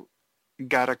also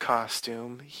got a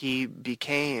costume. He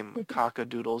became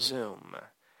Cockadoodle Zoom.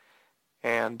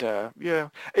 And, yeah,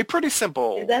 a pretty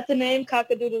simple... Is that the name,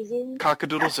 Cockadoodle Zoom?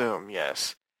 Cockadoodle Zoom,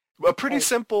 yes. A pretty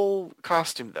simple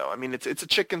costume, though. I mean, it's a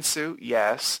chicken suit,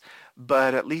 yes,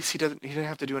 but at least he didn't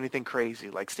have to do anything crazy,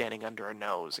 like standing under a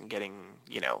nose and getting,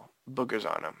 boogers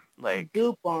on him. Like,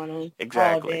 goop on him.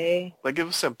 Exactly. All day. Like, it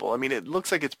was simple. I mean, it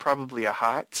looks like it's probably a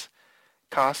hot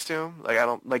costume.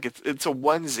 Like, it's a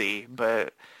onesie,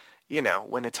 but...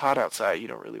 when it's hot outside, you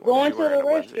don't really want to be wearing a onesie.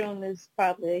 Going to the restroom is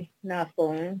probably not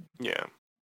fun. Yeah.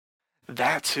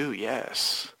 That too,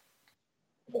 yes.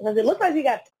 Because it looks like he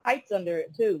got tights under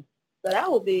it, too. So that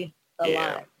would be a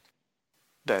lot.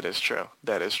 That is true.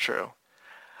 That is true.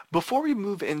 Before we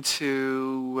move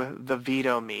into the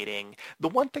veto meeting, the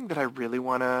one thing that I really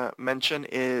want to mention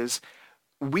is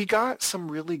we got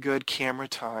some really good camera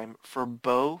time for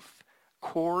both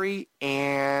Corey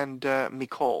and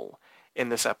Nicole in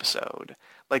this episode.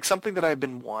 Like, something that I've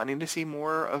been wanting to see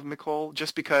more of Nicole,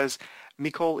 just because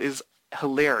Nicole is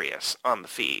hilarious on the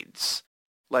feeds.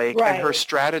 Like, right. And her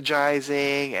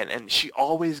strategizing, and she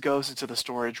always goes into the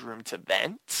storage room to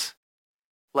vent.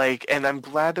 Like, and I'm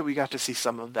glad that we got to see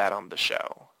some of that on the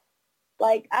show.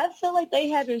 Like, I feel like they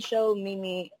haven't showed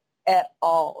Mimi at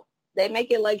all. They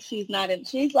make it like she's not in,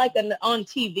 she's like on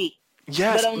TV.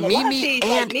 Yes, but on the Mimi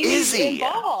and Mimi's Izzy.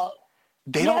 Involved.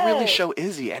 They don't really show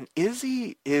Izzy, and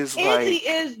Izzy is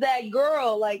is that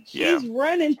girl. Like, she's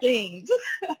running things.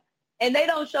 And they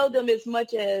don't show them as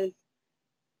much as,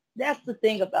 that's the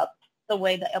thing about the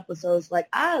way the episodes, like,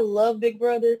 I love Big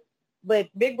Brother, but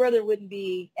Big Brother wouldn't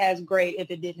be as great if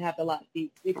it didn't have the live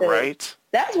feeds. Because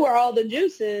that's where all the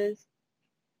juice is.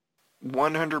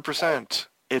 100%.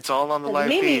 It's all on the live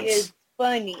feeds. Mimi is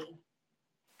funny.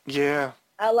 Yeah.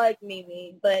 I like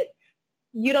Mimi, but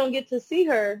you don't get to see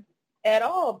her at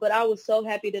all. But I was so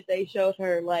happy that they showed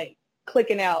her, like,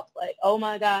 clicking out. Like, oh,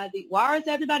 my God, why is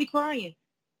everybody crying?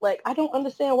 Like, I don't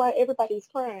understand why everybody's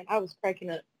crying. I was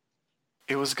cracking up.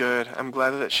 It was good. I'm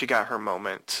glad that she got her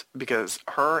moment, because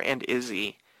her and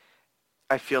Izzy,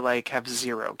 I feel like, have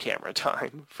zero camera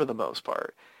time for the most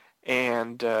part.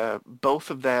 And both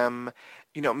of them,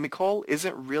 Nicole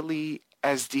isn't really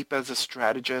as deep as a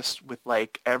strategist with,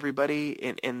 like, everybody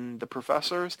in the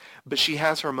professors, but she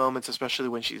has her moments, especially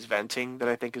when she's venting, that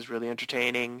I think is really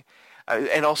entertaining,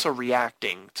 and also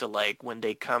reacting to, like, when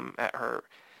they come at her,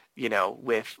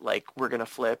 with, like, we're going to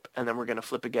flip, and then we're going to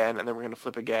flip again, and then we're going to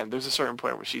flip again. There's a certain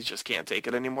point where she just can't take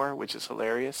it anymore, which is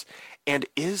hilarious. And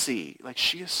Izzy, like,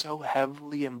 she is so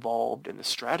heavily involved in the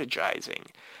strategizing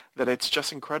that it's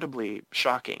just incredibly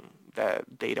shocking that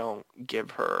they don't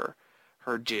give her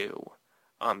due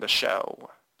on the show.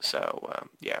 So,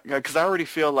 yeah, because I already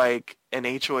feel like an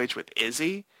HOH with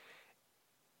Izzy,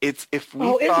 it's if we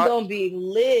it's going to be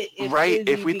lit.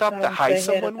 If we thought the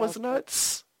Heisem one was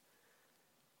nuts.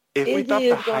 If Izzy we thought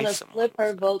is going to flip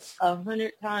her votes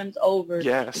 100 times over.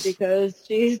 Yes. Because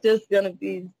she's just going to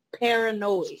be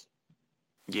paranoid.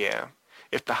 Yeah.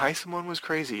 If the Heisem one was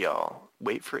crazy, y'all,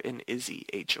 wait for an Izzy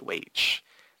HOH.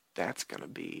 That's going to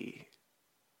be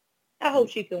I hope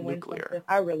she can nuclear. Win something.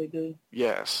 I really do.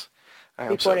 Yes. I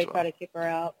hope Before so they try to kick her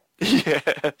out.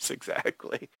 Yes,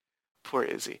 exactly. Poor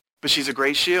Izzy. But she's a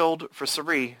great shield for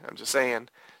Cirie. I'm just saying.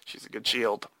 She's a good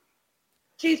shield.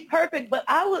 She's perfect, but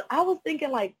I was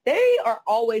thinking, like, they are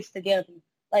always together.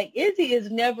 Like, Izzy is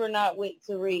never not with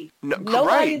Cirie. No,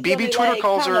 right. BB Twitter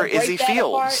calls her Izzy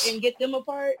Fields. And get them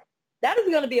apart. That is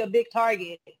going to be a big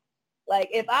target. Like,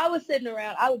 if I was sitting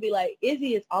around, I would be like,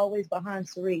 Izzy is always behind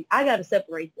Cirie. I got to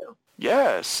separate them.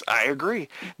 Yes, I agree.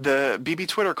 The BB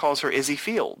Twitter calls her Izzy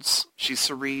Fields. She's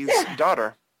Cirie's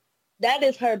daughter. That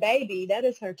is her baby. That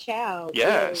is her child.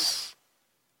 Yes.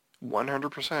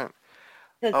 100%.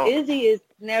 Because Izzy is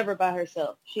never by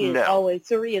herself. She is always,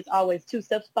 Cirie is always 2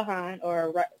 steps behind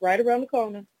or right around the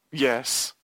corner.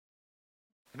 Yes.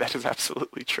 That is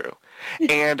absolutely true.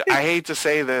 And I hate to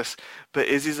say this, but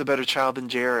Izzy's a better child than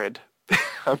Jared.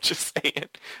 I'm just saying.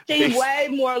 She's way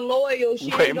more loyal. She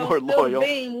way ain't more gonna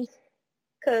loyal.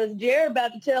 Because Jared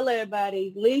about to tell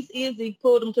everybody. At least Izzy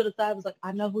pulled him to the side. Was like,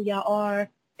 I know who y'all are,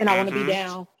 and I want to be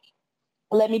down.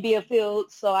 Let me be a field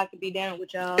so I can be down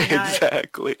with y'all.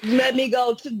 Exactly. Let me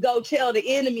go tell the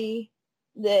enemy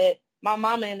that my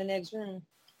mama in the next room.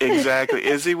 Exactly.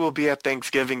 Izzy will be at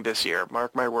Thanksgiving this year.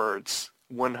 Mark my words.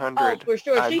 100. Oh, for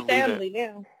sure. She's family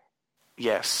now.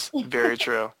 Yes, very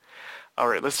true. All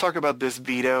right, let's talk about this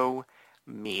veto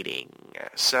meeting.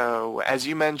 So, as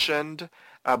you mentioned,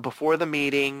 before the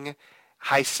meeting,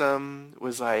 Hisam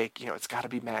was like, it's got to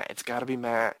be Matt. It's got to be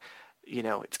Matt.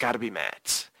 It's got to be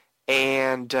Matt.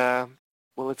 And,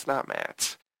 well, it's not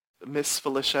Matt. Miss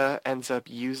Felicia ends up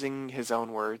using his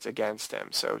own words against him.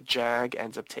 So Jag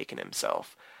ends up taking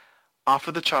himself off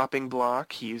of the chopping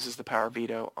block. He uses the power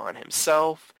veto on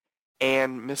himself.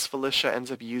 And Miss Felicia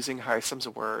ends up using Hisam's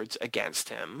words against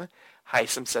him.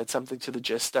 Hisam said something to the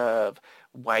gist of,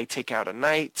 why take out a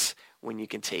knight when you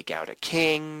can take out a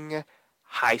king?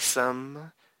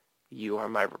 Hisam, you are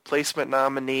my replacement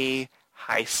nominee.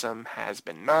 Hisam has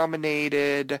been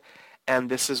nominated. And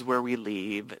this is where we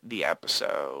leave the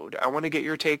episode. I want to get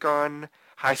your take on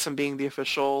Hisam being the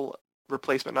official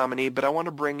replacement nominee, but I want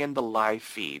to bring in the live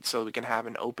feed so we can have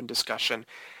an open discussion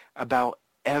about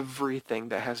everything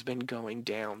that has been going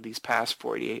down these past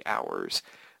 48 hours,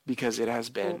 because it has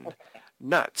been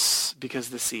nuts, because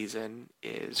the season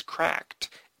is cracked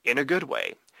in a good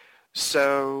way.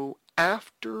 So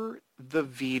after the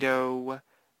veto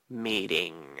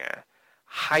meeting,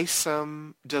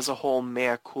 Hisam does a whole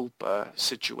mea culpa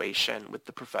situation with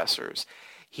the professors.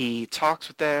 He talks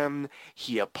with them.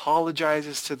 He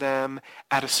apologizes to them.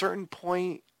 At a certain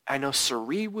point, I know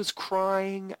Cirie was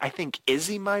crying. I think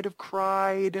Izzy might have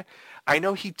cried. I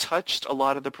know he touched a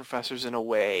lot of the professors in a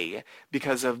way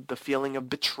because of the feeling of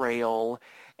betrayal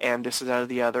and this and that or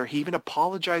the other. He even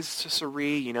apologizes to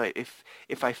Cirie. If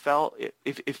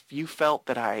you felt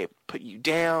that I put you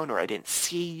down or I didn't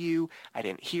see you, I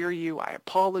didn't hear you, I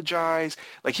apologize.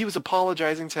 Like, he was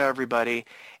apologizing to everybody,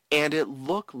 and it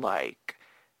looked like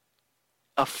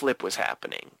a flip was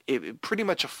happening. Pretty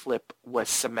much a flip was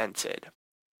cemented.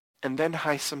 And then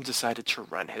Hisam decided to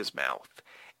run his mouth.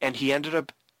 And he ended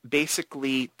up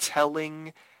basically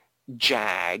telling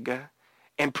Jag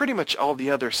and pretty much all the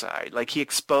other side. Like, he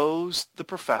exposed the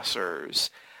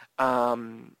professors,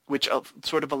 which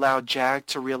sort of allowed Jag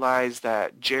to realize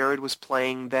that Jared was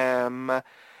playing them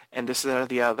and this and that or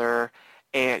the other.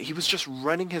 And he was just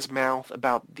running his mouth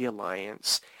about the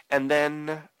alliance. And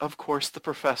then, of course, the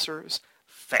professors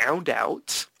found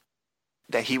out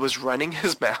that he was running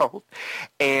his mouth,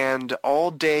 and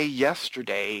all day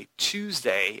yesterday,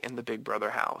 Tuesday, in the Big Brother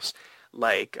house,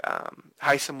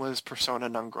 Hisam was persona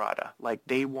non grata. Like,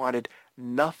 they wanted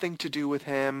nothing to do with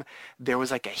him. There was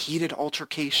like a heated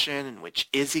altercation in which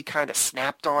Izzy kind of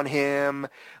snapped on him.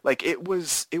 Like, it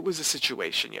was a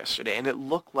situation yesterday, and it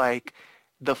looked like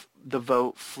the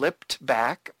vote flipped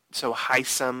back. So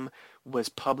Hisam was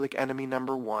public enemy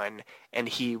number one, and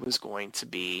he was going to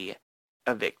be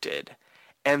evicted.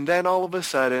 And then all of a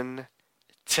sudden,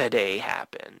 today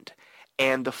happened.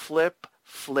 And the flip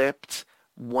flipped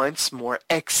once more,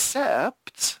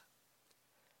 except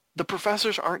the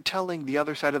professors aren't telling the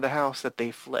other side of the house that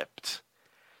they flipped.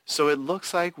 So it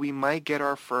looks like we might get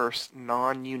our first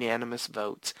non-unanimous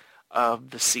vote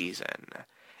of the season.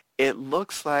 It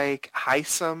looks like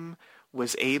Hisam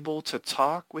was able to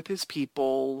talk with his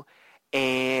people,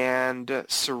 and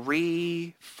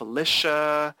Cirie,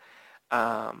 Felicia,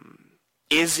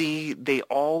 Izzy, they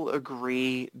all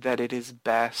agree that it is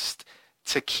best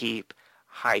to keep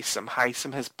Hisam.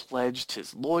 Hisam has pledged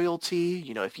his loyalty.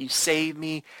 If you save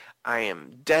me, I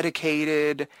am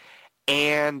dedicated.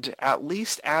 And at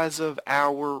least as of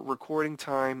our recording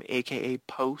time, aka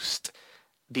post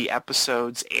the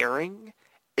episode's airing,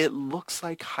 it looks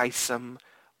like Hisam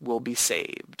will be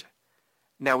saved.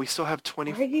 Now we still have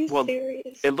 20. Are you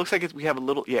serious? It looks like we have a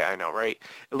little. Yeah, I know, right?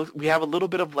 We have a little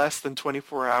bit of less than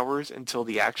 24 hours until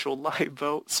the actual live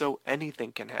vote, so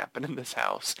anything can happen in this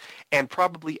house, and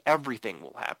probably everything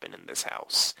will happen in this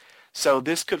house. So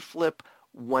this could flip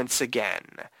once again.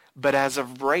 But as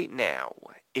of right now,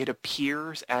 it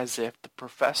appears as if the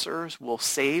professors will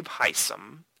save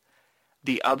Hisam.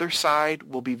 The other side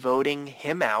will be voting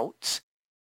him out.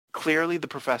 Clearly, the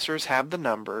professors have the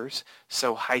numbers,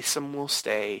 so Hisam will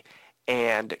stay,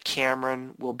 and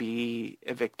Cameron will be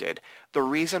evicted. The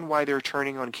reason why they're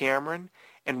turning on Cameron,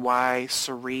 and why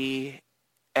Cirie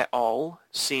et al.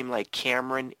 Seem like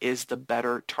Cameron is the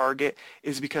better target,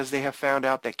 is because they have found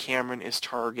out that Cameron is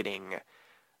targeting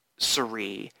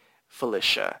Cirie,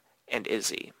 Felicia, and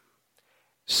Izzy.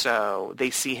 So they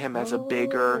see him as a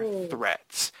bigger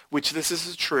threat, which this is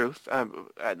the truth.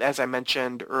 As I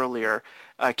mentioned earlier,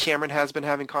 Cameron has been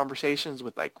having conversations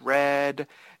with Red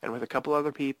and with a couple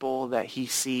other people that he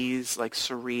sees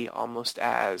Cirie almost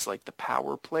as the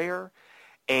power player.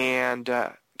 And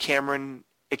Cameron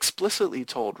explicitly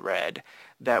told Red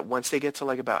that once they get to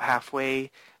about halfway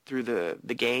through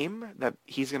the game, that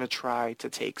he's going to try to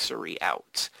take Cirie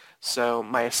out. So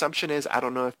my assumption is, I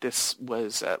don't know if this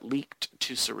was leaked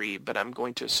to Cirie, but I'm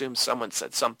going to assume someone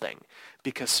said something,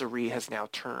 because Cirie has now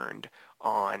turned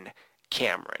on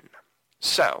Cameron.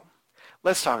 So,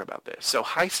 let's talk about this. So,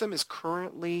 Hisam is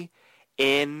currently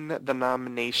in the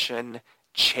nomination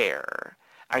chair.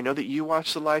 I know that you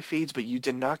watch the live feeds, but you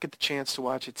did not get the chance to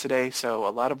watch it today, so a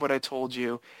lot of what I told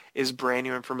you is brand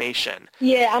new information.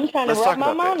 Yeah, I'm trying to Let's wrap talk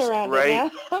my about mind this, around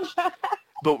right? it now.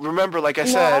 But remember, like I No,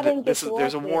 I said, didn't get to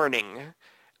there's watch a it. warning.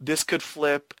 This could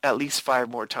flip at least 5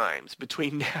 more times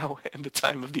between now and the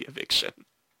time of the eviction.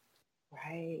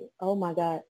 Right. Oh my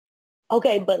God.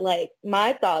 Okay, but like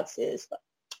my thoughts is,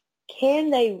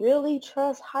 can they really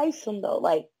trust Hisam though?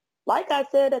 Like I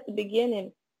said at the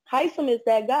beginning, Hisam is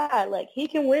that guy. Like he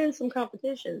can win some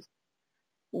competitions.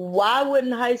 Why would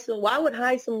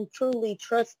Hisam truly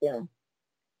trust them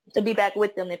to be back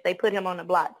with them if they put him on the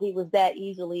block? He was that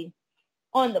easily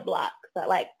on the block. So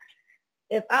like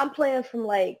if I'm playing from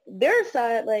like their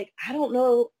side, like I don't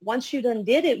know, once you done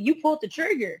did it, you pulled the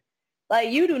trigger. Like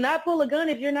you do not pull a gun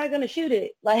if you're not going to shoot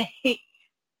it. Like,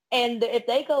 and if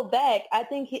they go back, I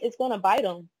think it's going to bite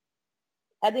him.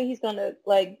 I think he's going to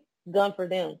like gun for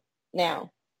them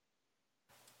now,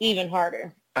 even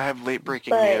harder. I have late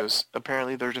breaking news.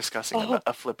 Apparently they're discussing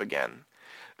a flip again.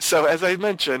 So as I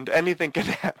mentioned, anything can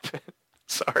happen.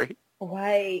 Sorry.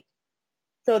 Right.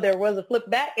 So there was a flip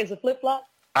back. Is a flip flop?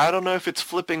 I don't know if it's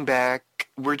flipping back.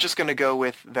 We're just going to go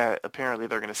with that. Apparently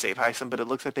they're going to save Hisam, but it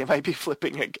looks like they might be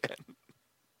flipping again.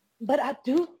 But I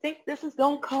do think this is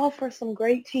going to call for some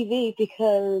great TV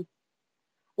because,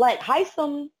 like,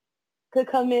 Hisam could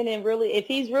come in and really, if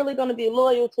he's really going to be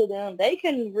loyal to them, they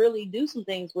can really do some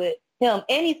things with him.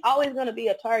 And he's always going to be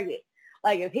a target.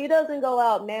 Like, if he doesn't go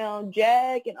out now,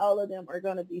 Jag and all of them are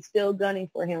going to be still gunning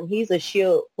for him. He's a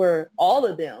shield for all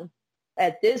of them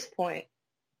at this point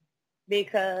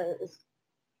because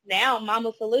now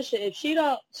Mama Felicia, if she's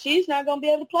not going to be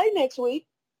able to play next week.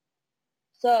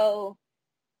 So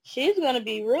she's going to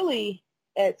be really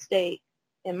at stake,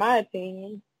 in my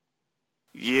opinion.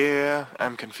 Yeah,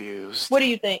 I'm confused. What do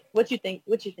you think? What you think?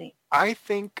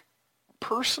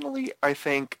 Personally, I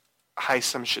think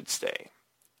Hisam should stay.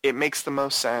 It makes the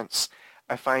most sense.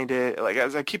 I find it, like,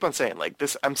 as I keep on saying, like,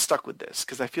 this, I'm stuck with this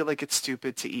because I feel like it's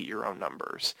stupid to eat your own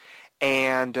numbers.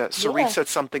 And Sariq said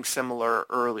something similar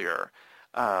earlier,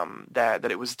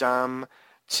 that it was dumb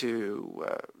to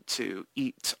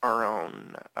eat our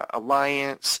own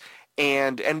alliance.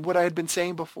 And what I had been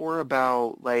saying before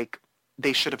about, like,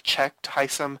 they should have checked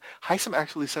Hisam. Hisam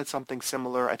actually said something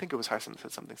similar. I think it was Hisam that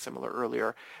said something similar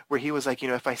earlier, where he was like,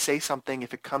 if I say something,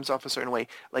 if it comes off a certain way,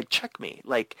 like, check me.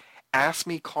 Like, ask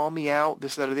me, call me out,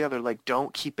 this, that, or the other. Like,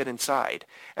 don't keep it inside.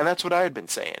 And that's what I had been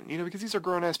saying, because these are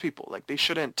grown-ass people. Like, they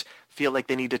shouldn't feel like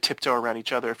they need to tiptoe around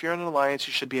each other. If you're in an alliance,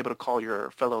 you should be able to call your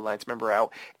fellow alliance member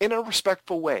out in a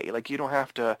respectful way. Like, you don't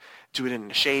have to do it in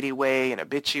a shady way, in a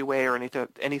bitchy way, or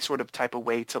any sort of type of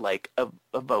way to, like,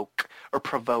 evoke or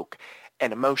provoke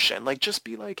an emotion. Like, just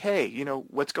be like, hey,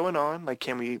 what's going on? Like,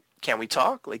 can we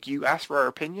talk? Like, you ask for our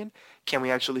opinion. Can we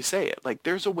actually say it? Like,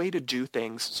 there's a way to do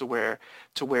things to where,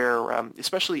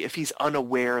 especially if he's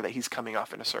unaware that he's coming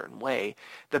off in a certain way,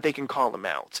 that they can call him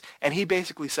out. And he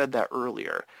basically said that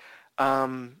earlier.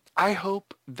 I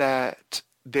hope that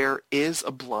there is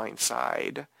a blind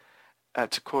side,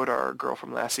 to quote our girl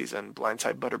from last season,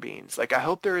 blindside Butterbeans. Like, I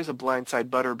hope there is a blindside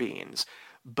Butterbeans,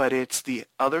 but it's the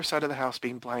other side of the house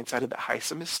being blindsided that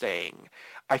Hisam is staying.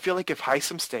 I feel like if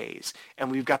Hisam stays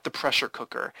and we've got the pressure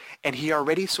cooker and he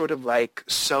already sort of like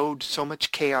sowed so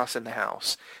much chaos in the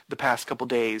house the past couple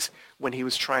days when he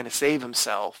was trying to save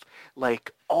himself,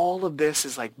 like all of this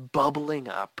is like bubbling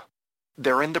up.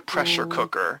 They're in the pressure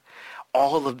cooker.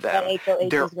 All of them.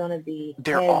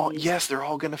 They're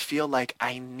all going to feel like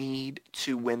I need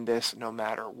to win this no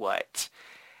matter what.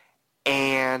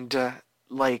 And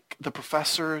like the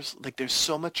professors, like there's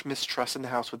so much mistrust in the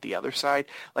house with the other side.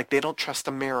 Like they don't trust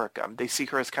America. They see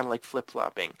her as kind of like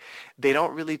flip-flopping. They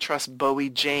don't really trust Bowie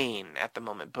Jane at the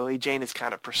moment. Bowie Jane is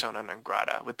kind of persona non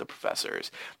grata with the professors.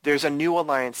 There's a new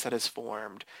alliance that has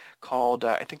formed called,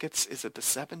 I think is it the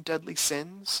 7 Deadly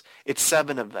Sins? It's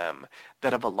 7 of them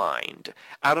that have aligned.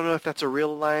 I don't know if that's a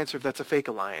real alliance or if that's a fake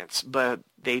alliance, but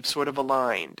they've sort of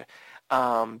aligned.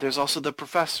 There's also the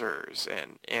professors,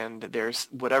 and there's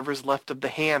whatever's left of the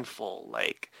handful.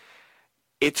 Like,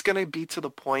 it's going to be to the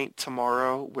point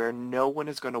tomorrow where no one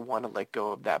is going to want to let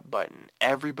go of that button.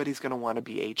 Everybody's going to want to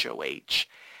be HOH.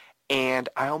 And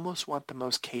I almost want the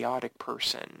most chaotic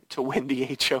person to win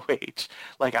the HOH.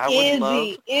 Like, I would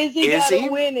love... Izzy gotta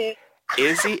win it.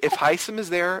 Izzy, if Hisam is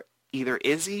there, either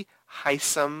Izzy,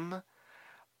 Hisam,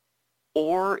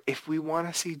 or if we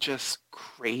want to see just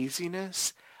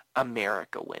craziness...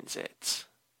 America wins it.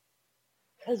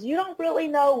 Because you don't really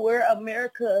know where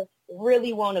America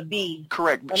really want to be.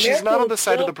 Correct. But she's not on the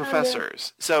side of the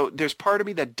professors. So there's part of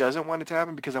me that doesn't want it to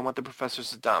happen because I want the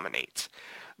professors to dominate.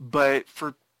 But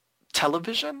for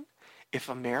television, if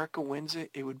America wins it,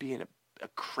 it would be in a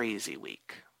crazy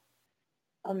week.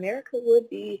 America would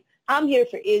be. I'm here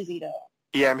for Izzy, though.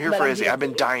 Yeah, I'm here for Izzy. I've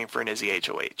been dying for an Izzy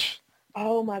HOH.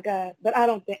 Oh, my God. But I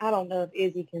don't know if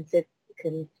Izzy can last.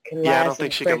 Yeah, I don't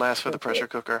think she can last for the pressure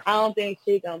cooker. I don't think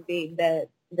she's going to be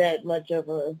that much of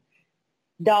a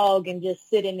dog and just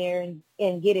sit in there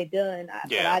and get it done.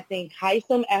 But I think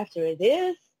Hisam, after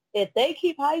this, if they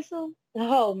keep Hisam,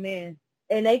 oh, man.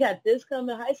 And they got this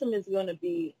coming, Hisam is going to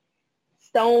be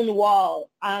stonewall.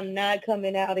 I'm not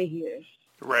coming out of here.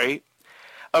 Right?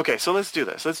 Okay, so let's do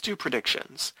this. Let's do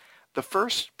predictions. The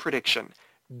first prediction,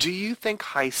 do you think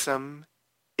Hisam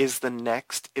is the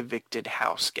next evicted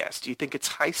house guest? Do you think it's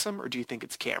Hisam or do you think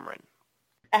it's Cameron?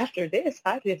 After this,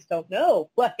 I just don't know.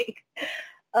 Okay,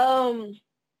 I'm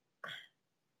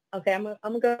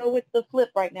gonna go with the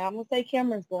flip right now. I'm gonna say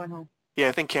Cameron's going home. Yeah,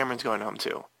 I think Cameron's going home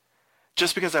too.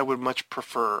 Just because I would much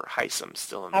prefer Hisam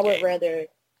still in the game. I would rather,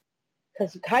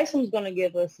 because Hisam's gonna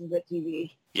give us some good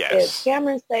TV. Yes. If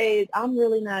Cameron stays, I'm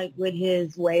really not with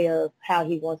his way of how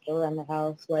he wants to run the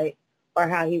house, or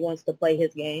how he wants to play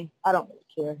his game. I don't really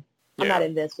care. I'm not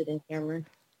invested in Cameron.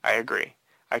 I agree.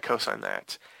 I co-sign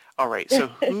that. All right, so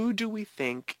who do we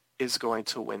think is going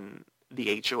to win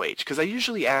the HOH? Because I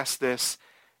usually ask this,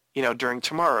 during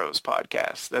tomorrow's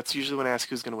podcast. That's usually when I ask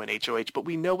who's going to win HOH, but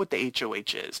we know what the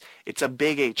HOH is. It's a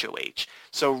big HOH.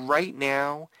 So right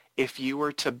now, if you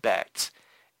were to bet,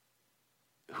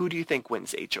 who do you think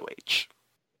wins HOH?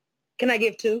 Can I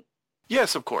give two?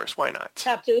 Yes, of course. Why not?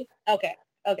 Top two? Okay.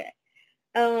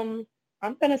 I'm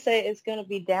going to say it's going to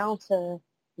be down to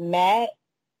Matt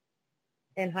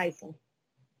and Hisam.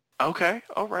 Okay.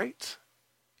 All right.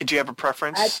 Do you have a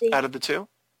preference out of the two?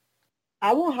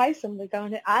 I want Hisam to go.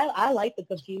 I like the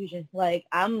confusion.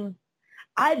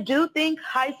 I do think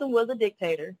Hisam was a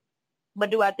dictator,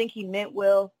 but do I think he meant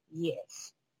well?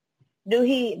 Yes.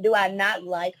 Do I not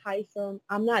like Hisam?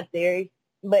 I'm not there,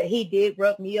 but he did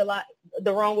rub me a lot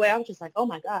the wrong way. I was just like, oh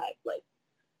my God,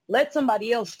 let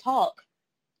somebody else talk.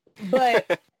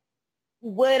 But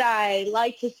would I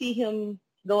like to see him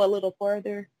go a little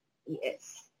further?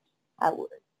 Yes, I would.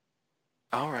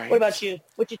 All right. What about you?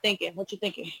 What you thinking?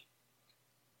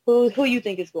 Who you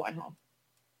think is going home?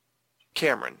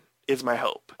 Cameron is my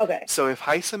hope. Okay. So if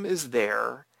Hisam is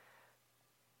there,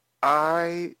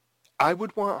 I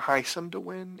would want Hisam to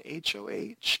win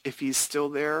HOH if he's still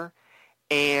there.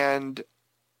 And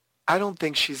I don't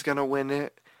think she's going to win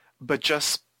it, but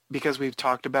just because we've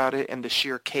talked about it and the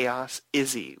sheer chaos,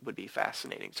 Izzy would be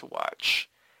fascinating to watch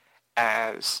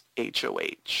as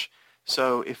HOH.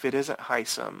 So if it isn't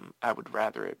Hisam, I would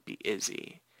rather it be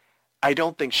Izzy. I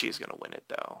don't think she's going to win it,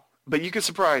 though. But you could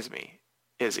surprise me,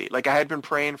 Izzy. I had been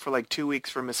praying for 2 weeks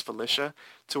for Miss Felicia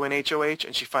to win HOH,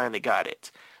 and she finally got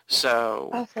it. So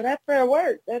that prayer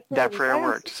worked. That prayer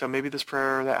worked. So maybe this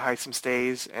prayer that Hisam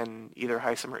stays and either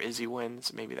Hisam or Izzy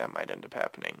wins, maybe that might end up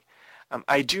happening.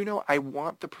 I do know I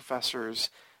want the professors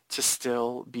to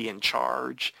still be in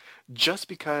charge just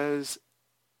because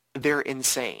they're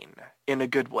insane in a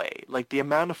good way. The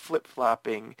amount of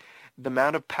flip-flopping, the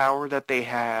amount of power that they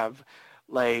have,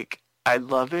 I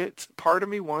love it. Part of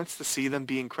me wants to see them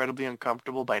be incredibly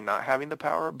uncomfortable by not having the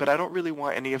power, but I don't really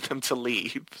want any of them to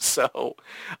leave. So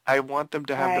I want them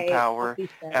to have the power,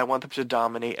 and I want them to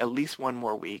dominate at least one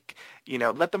more week.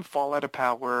 Let them fall out of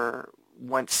power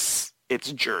once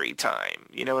it's jury time.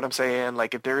 You know what I'm saying?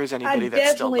 If there is anybody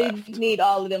that's still left. I definitely need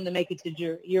all of them to make it to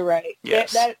jury. You're right.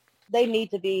 Yes. They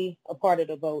need to be a part of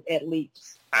the vote at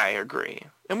least. I agree.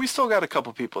 And we still got a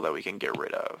couple people that we can get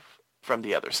rid of from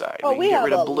the other side. Oh, we can have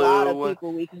get rid of Blue, lot of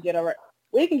people we can get rid of.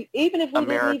 We can, even if we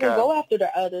didn't even go after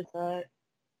the other side.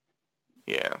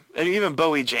 Yeah. And even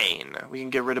Bowie Jane. We can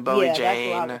get rid of Bowie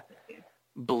Jane,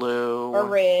 Blue. Or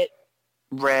Red.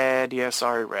 Red. Yeah,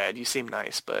 sorry, Red. You seem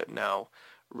nice, but no.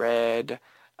 Red.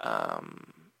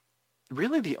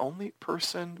 Really the only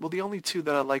two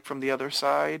that I like from the other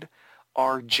side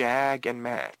are Jag and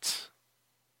Matt.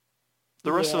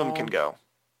 The rest of them can go.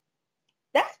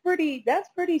 That's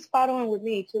pretty spot on with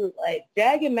me too.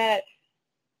 Jag and Matt,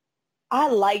 I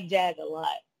like Jag a lot.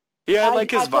 Yeah, I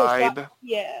like his vibe.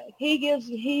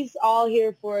 He's all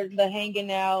here for the hanging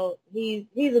out. He's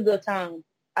a good time.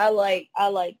 I like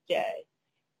Jag.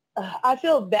 I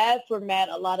feel bad for Matt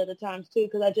a lot of the times too,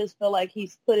 because I just feel like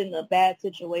he's put in a bad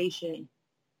situation,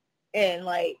 and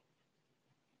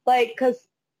because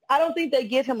I don't think they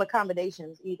give him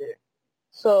accommodations either.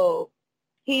 So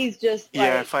He's just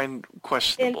Yeah, I like, find and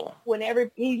questionable. whenever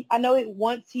I know it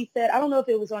once he said, I don't know if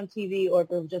it was on TV or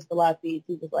if it was just the live feeds.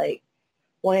 He was like,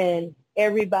 when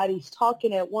everybody's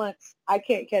talking at once, I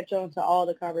can't catch on to all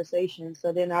the conversations.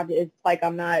 So then it's like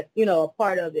I'm not, a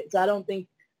part of it. So I don't think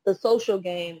the social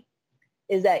game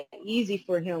is that easy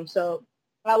for him. So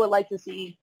I would like to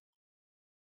see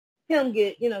him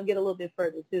get a little bit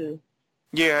further too.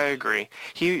 Yeah, I agree.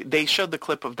 They showed the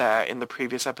clip of that in the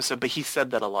previous episode, but he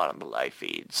said that a lot on the live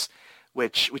feeds,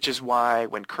 which is why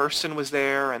when Kirsten was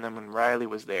there and then when Riley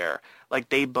was there, like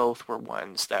they both were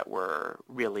ones that were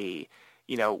really,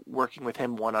 working with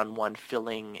him one-on-one,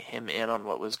 filling him in on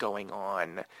what was going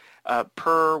on.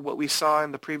 Per what we saw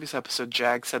in the previous episode,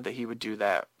 Jag said that he would do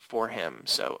that for him,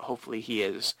 so hopefully he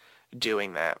is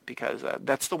doing that because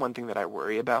that's the one thing that I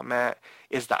worry about, Matt,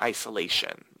 is the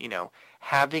isolation.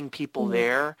 Having people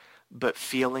there but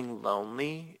feeling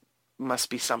lonely must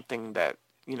be something that,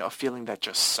 a feeling that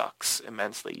just sucks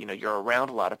immensely. You're around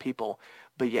a lot of people,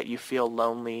 but yet you feel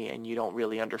lonely and you don't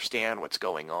really understand what's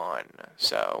going on.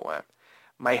 So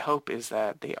my hope is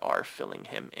that they are filling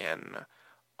him in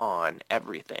on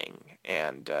everything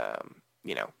and,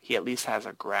 he at least has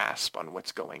a grasp on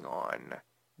what's going on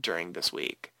during this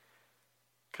week.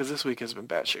 Because this week has been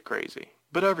batshit crazy.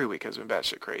 But every week has been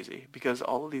batshit crazy because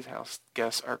all of these house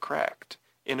guests are cracked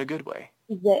in a good way.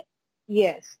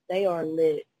 Yes, they are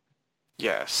lit.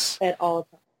 Yes. At all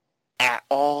times. At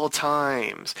all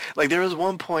times. Like there was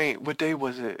one point, what day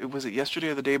was it? Was it yesterday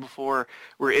or the day before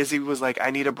where Izzy was like,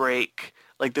 I need a break.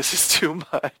 Like this is too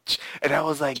much. And I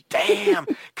was like, damn,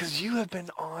 because you have been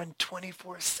on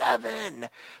 24/7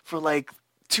 for like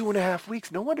 2.5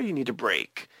 weeks. No wonder you need a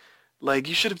break. Like,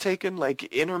 you should have taken, like,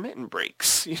 intermittent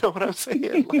breaks. You know what I'm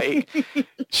saying? Like,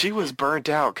 she was burnt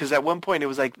out. Because at one point, it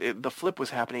was like the flip was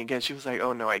happening again. She was like,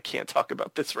 oh, no, I can't talk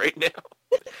about this right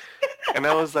now. And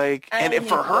I was like, and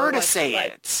for her to say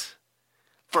it,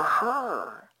 for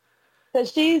her.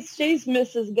 Because she's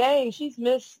Mrs. Gang. She's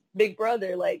Miss Big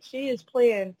Brother. Like, she is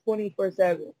playing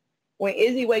 24/7. When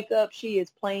Izzy wake up, she is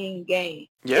playing game.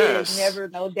 Yes. There is never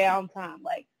no downtime.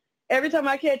 Like, every time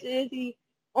I catch Izzy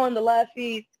on the live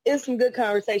feed, it's some good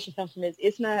conversation comes from it.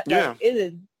 It's not like it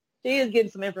is. She is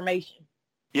getting some information.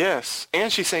 Yes,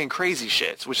 and she's saying crazy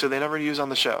shit, which they never use on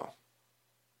the show.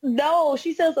 No,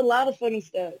 she says a lot of funny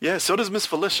stuff. Yeah, so does Miss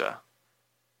Felicia.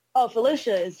 Oh,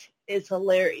 Felicia is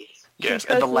hilarious. Yes, she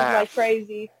and the laugh like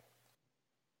crazy,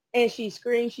 and she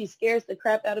screams. She scares the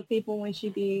crap out of people when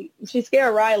she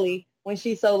scared Riley when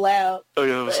she's so loud. Oh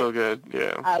yeah, that was so good.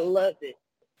 Yeah, I loved it.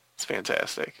 It's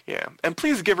fantastic. Yeah, and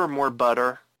please give her more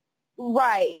butter.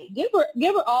 Right. Give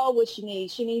her all what she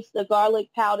needs. She needs the garlic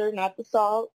powder, not the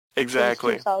salt.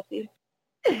 Exactly. It's too salty.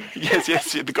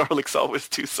 yes. The garlic salt was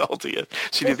too salty.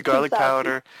 She needed the garlic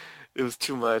powder. It was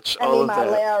too much. I all need of my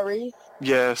that. Lowry's.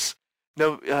 Yes.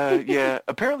 No. Yeah.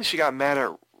 Apparently, she got mad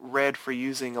at Red for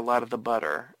using a lot of the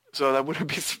butter. So I wouldn't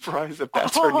be surprised if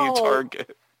that's her new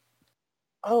target.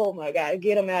 Oh my God!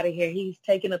 Get him out of here. He's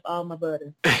taking up all my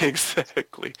butter.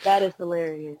 Exactly. That is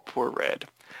hilarious. Poor Red.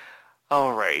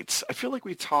 All right. I feel like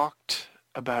we talked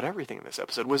about everything in this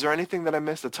episode. Was there anything that I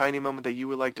missed, a tiny moment that you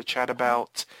would like to chat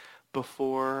about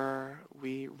before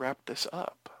we wrap this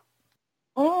up?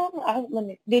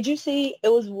 Did you see? It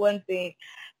was one thing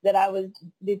that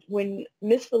when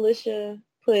Miss Felicia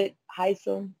put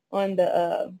Heisem on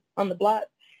the block.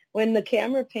 When the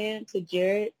camera panned to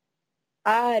Jared,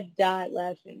 I died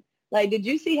laughing. Like, did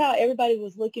you see how everybody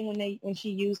was looking when she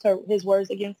used his words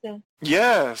against him?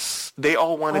 Yes, they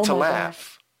all wanted to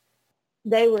laugh.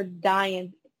 God. They were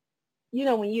dying.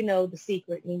 When you know the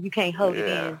secret and you can't hold it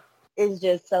in. It's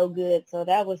just so good. So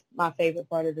that was my favorite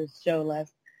part of the show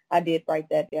I did write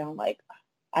that down. Like,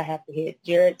 I have to hit.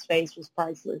 Jared's face was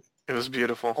priceless. It was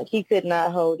beautiful. Like, he could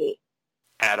not hold it.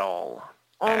 At all.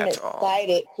 I'm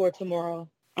excited for tomorrow.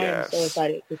 Yes. I'm so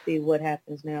excited to see what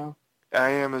happens now. I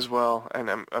am as well, and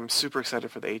I'm super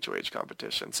excited for the HOH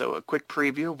competition. So a quick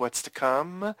preview of what's to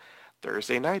come.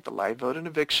 Thursday night, the live vote and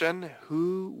eviction.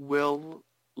 Who will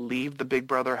leave the Big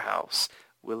Brother house?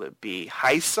 Will it be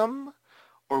Heisem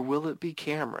or will it be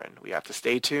Cameron? We have to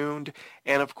stay tuned.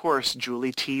 And of course,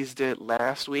 Julie teased it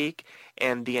last week,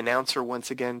 and the announcer once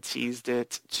again teased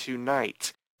it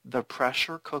tonight. The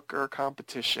pressure cooker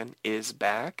competition is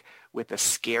back with a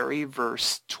scary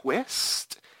verse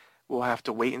twist. We'll have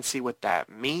to wait and see what that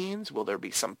means. Will there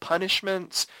be some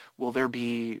punishments? Will there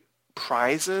be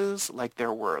prizes like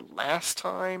there were last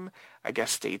time? I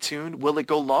guess stay tuned. Will it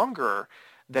go longer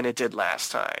than it did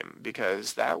last time?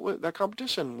 Because that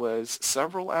competition was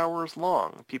several hours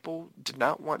long. People did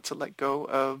not want to let go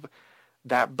of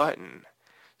that button.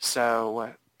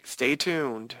 So stay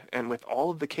tuned. And with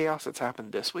all of the chaos that's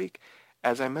happened this week,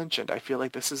 as I mentioned, I feel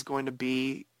like this is going to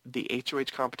be the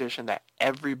HOH competition that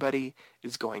everybody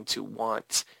is going to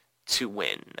want to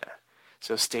win.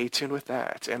 So stay tuned with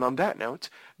that. And on that note,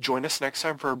 join us next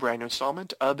time for a brand new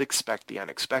installment of Expect the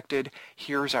Unexpected.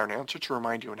 Here's our announcer to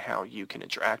remind you on how you can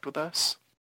interact with us.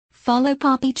 Follow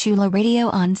Papi Chulo Radio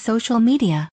on social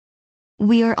media.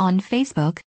 We are on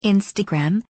Facebook,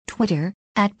 Instagram, Twitter,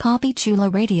 at Papi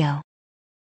Chulo Radio.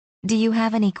 Do you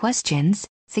have any questions,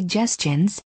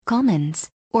 suggestions, comments,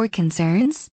 or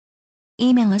concerns?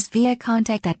 Email us via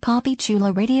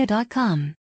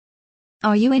contact@papichuloradio.com.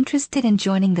 Are you interested in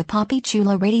joining the Papi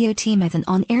Chulo Radio team as an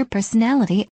on-air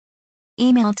personality?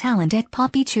 Email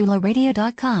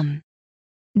talent@papichuloradio.com.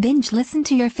 Binge listen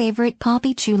to your favorite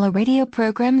Papi Chulo Radio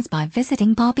programs by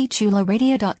visiting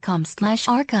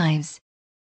papichuloradio.com/archives.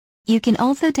 You can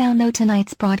also download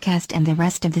tonight's broadcast and the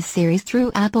rest of the series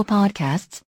through Apple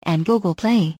Podcasts and Google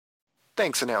Play.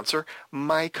 Thanks, announcer.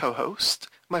 My co-host,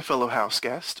 my fellow house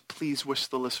guest, please wish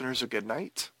the listeners a good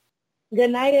night. Good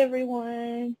night,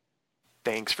 everyone.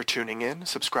 Thanks for tuning in.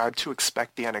 Subscribe to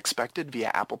Expect the Unexpected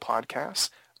via Apple Podcasts,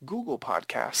 Google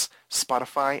Podcasts,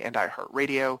 Spotify, and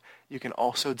iHeartRadio. You can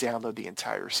also download the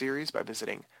entire series by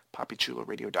visiting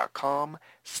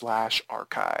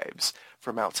papichuloradio.com/archives.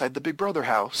 From outside the Big Brother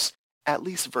house, at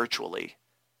least virtually,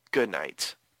 good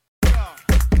night.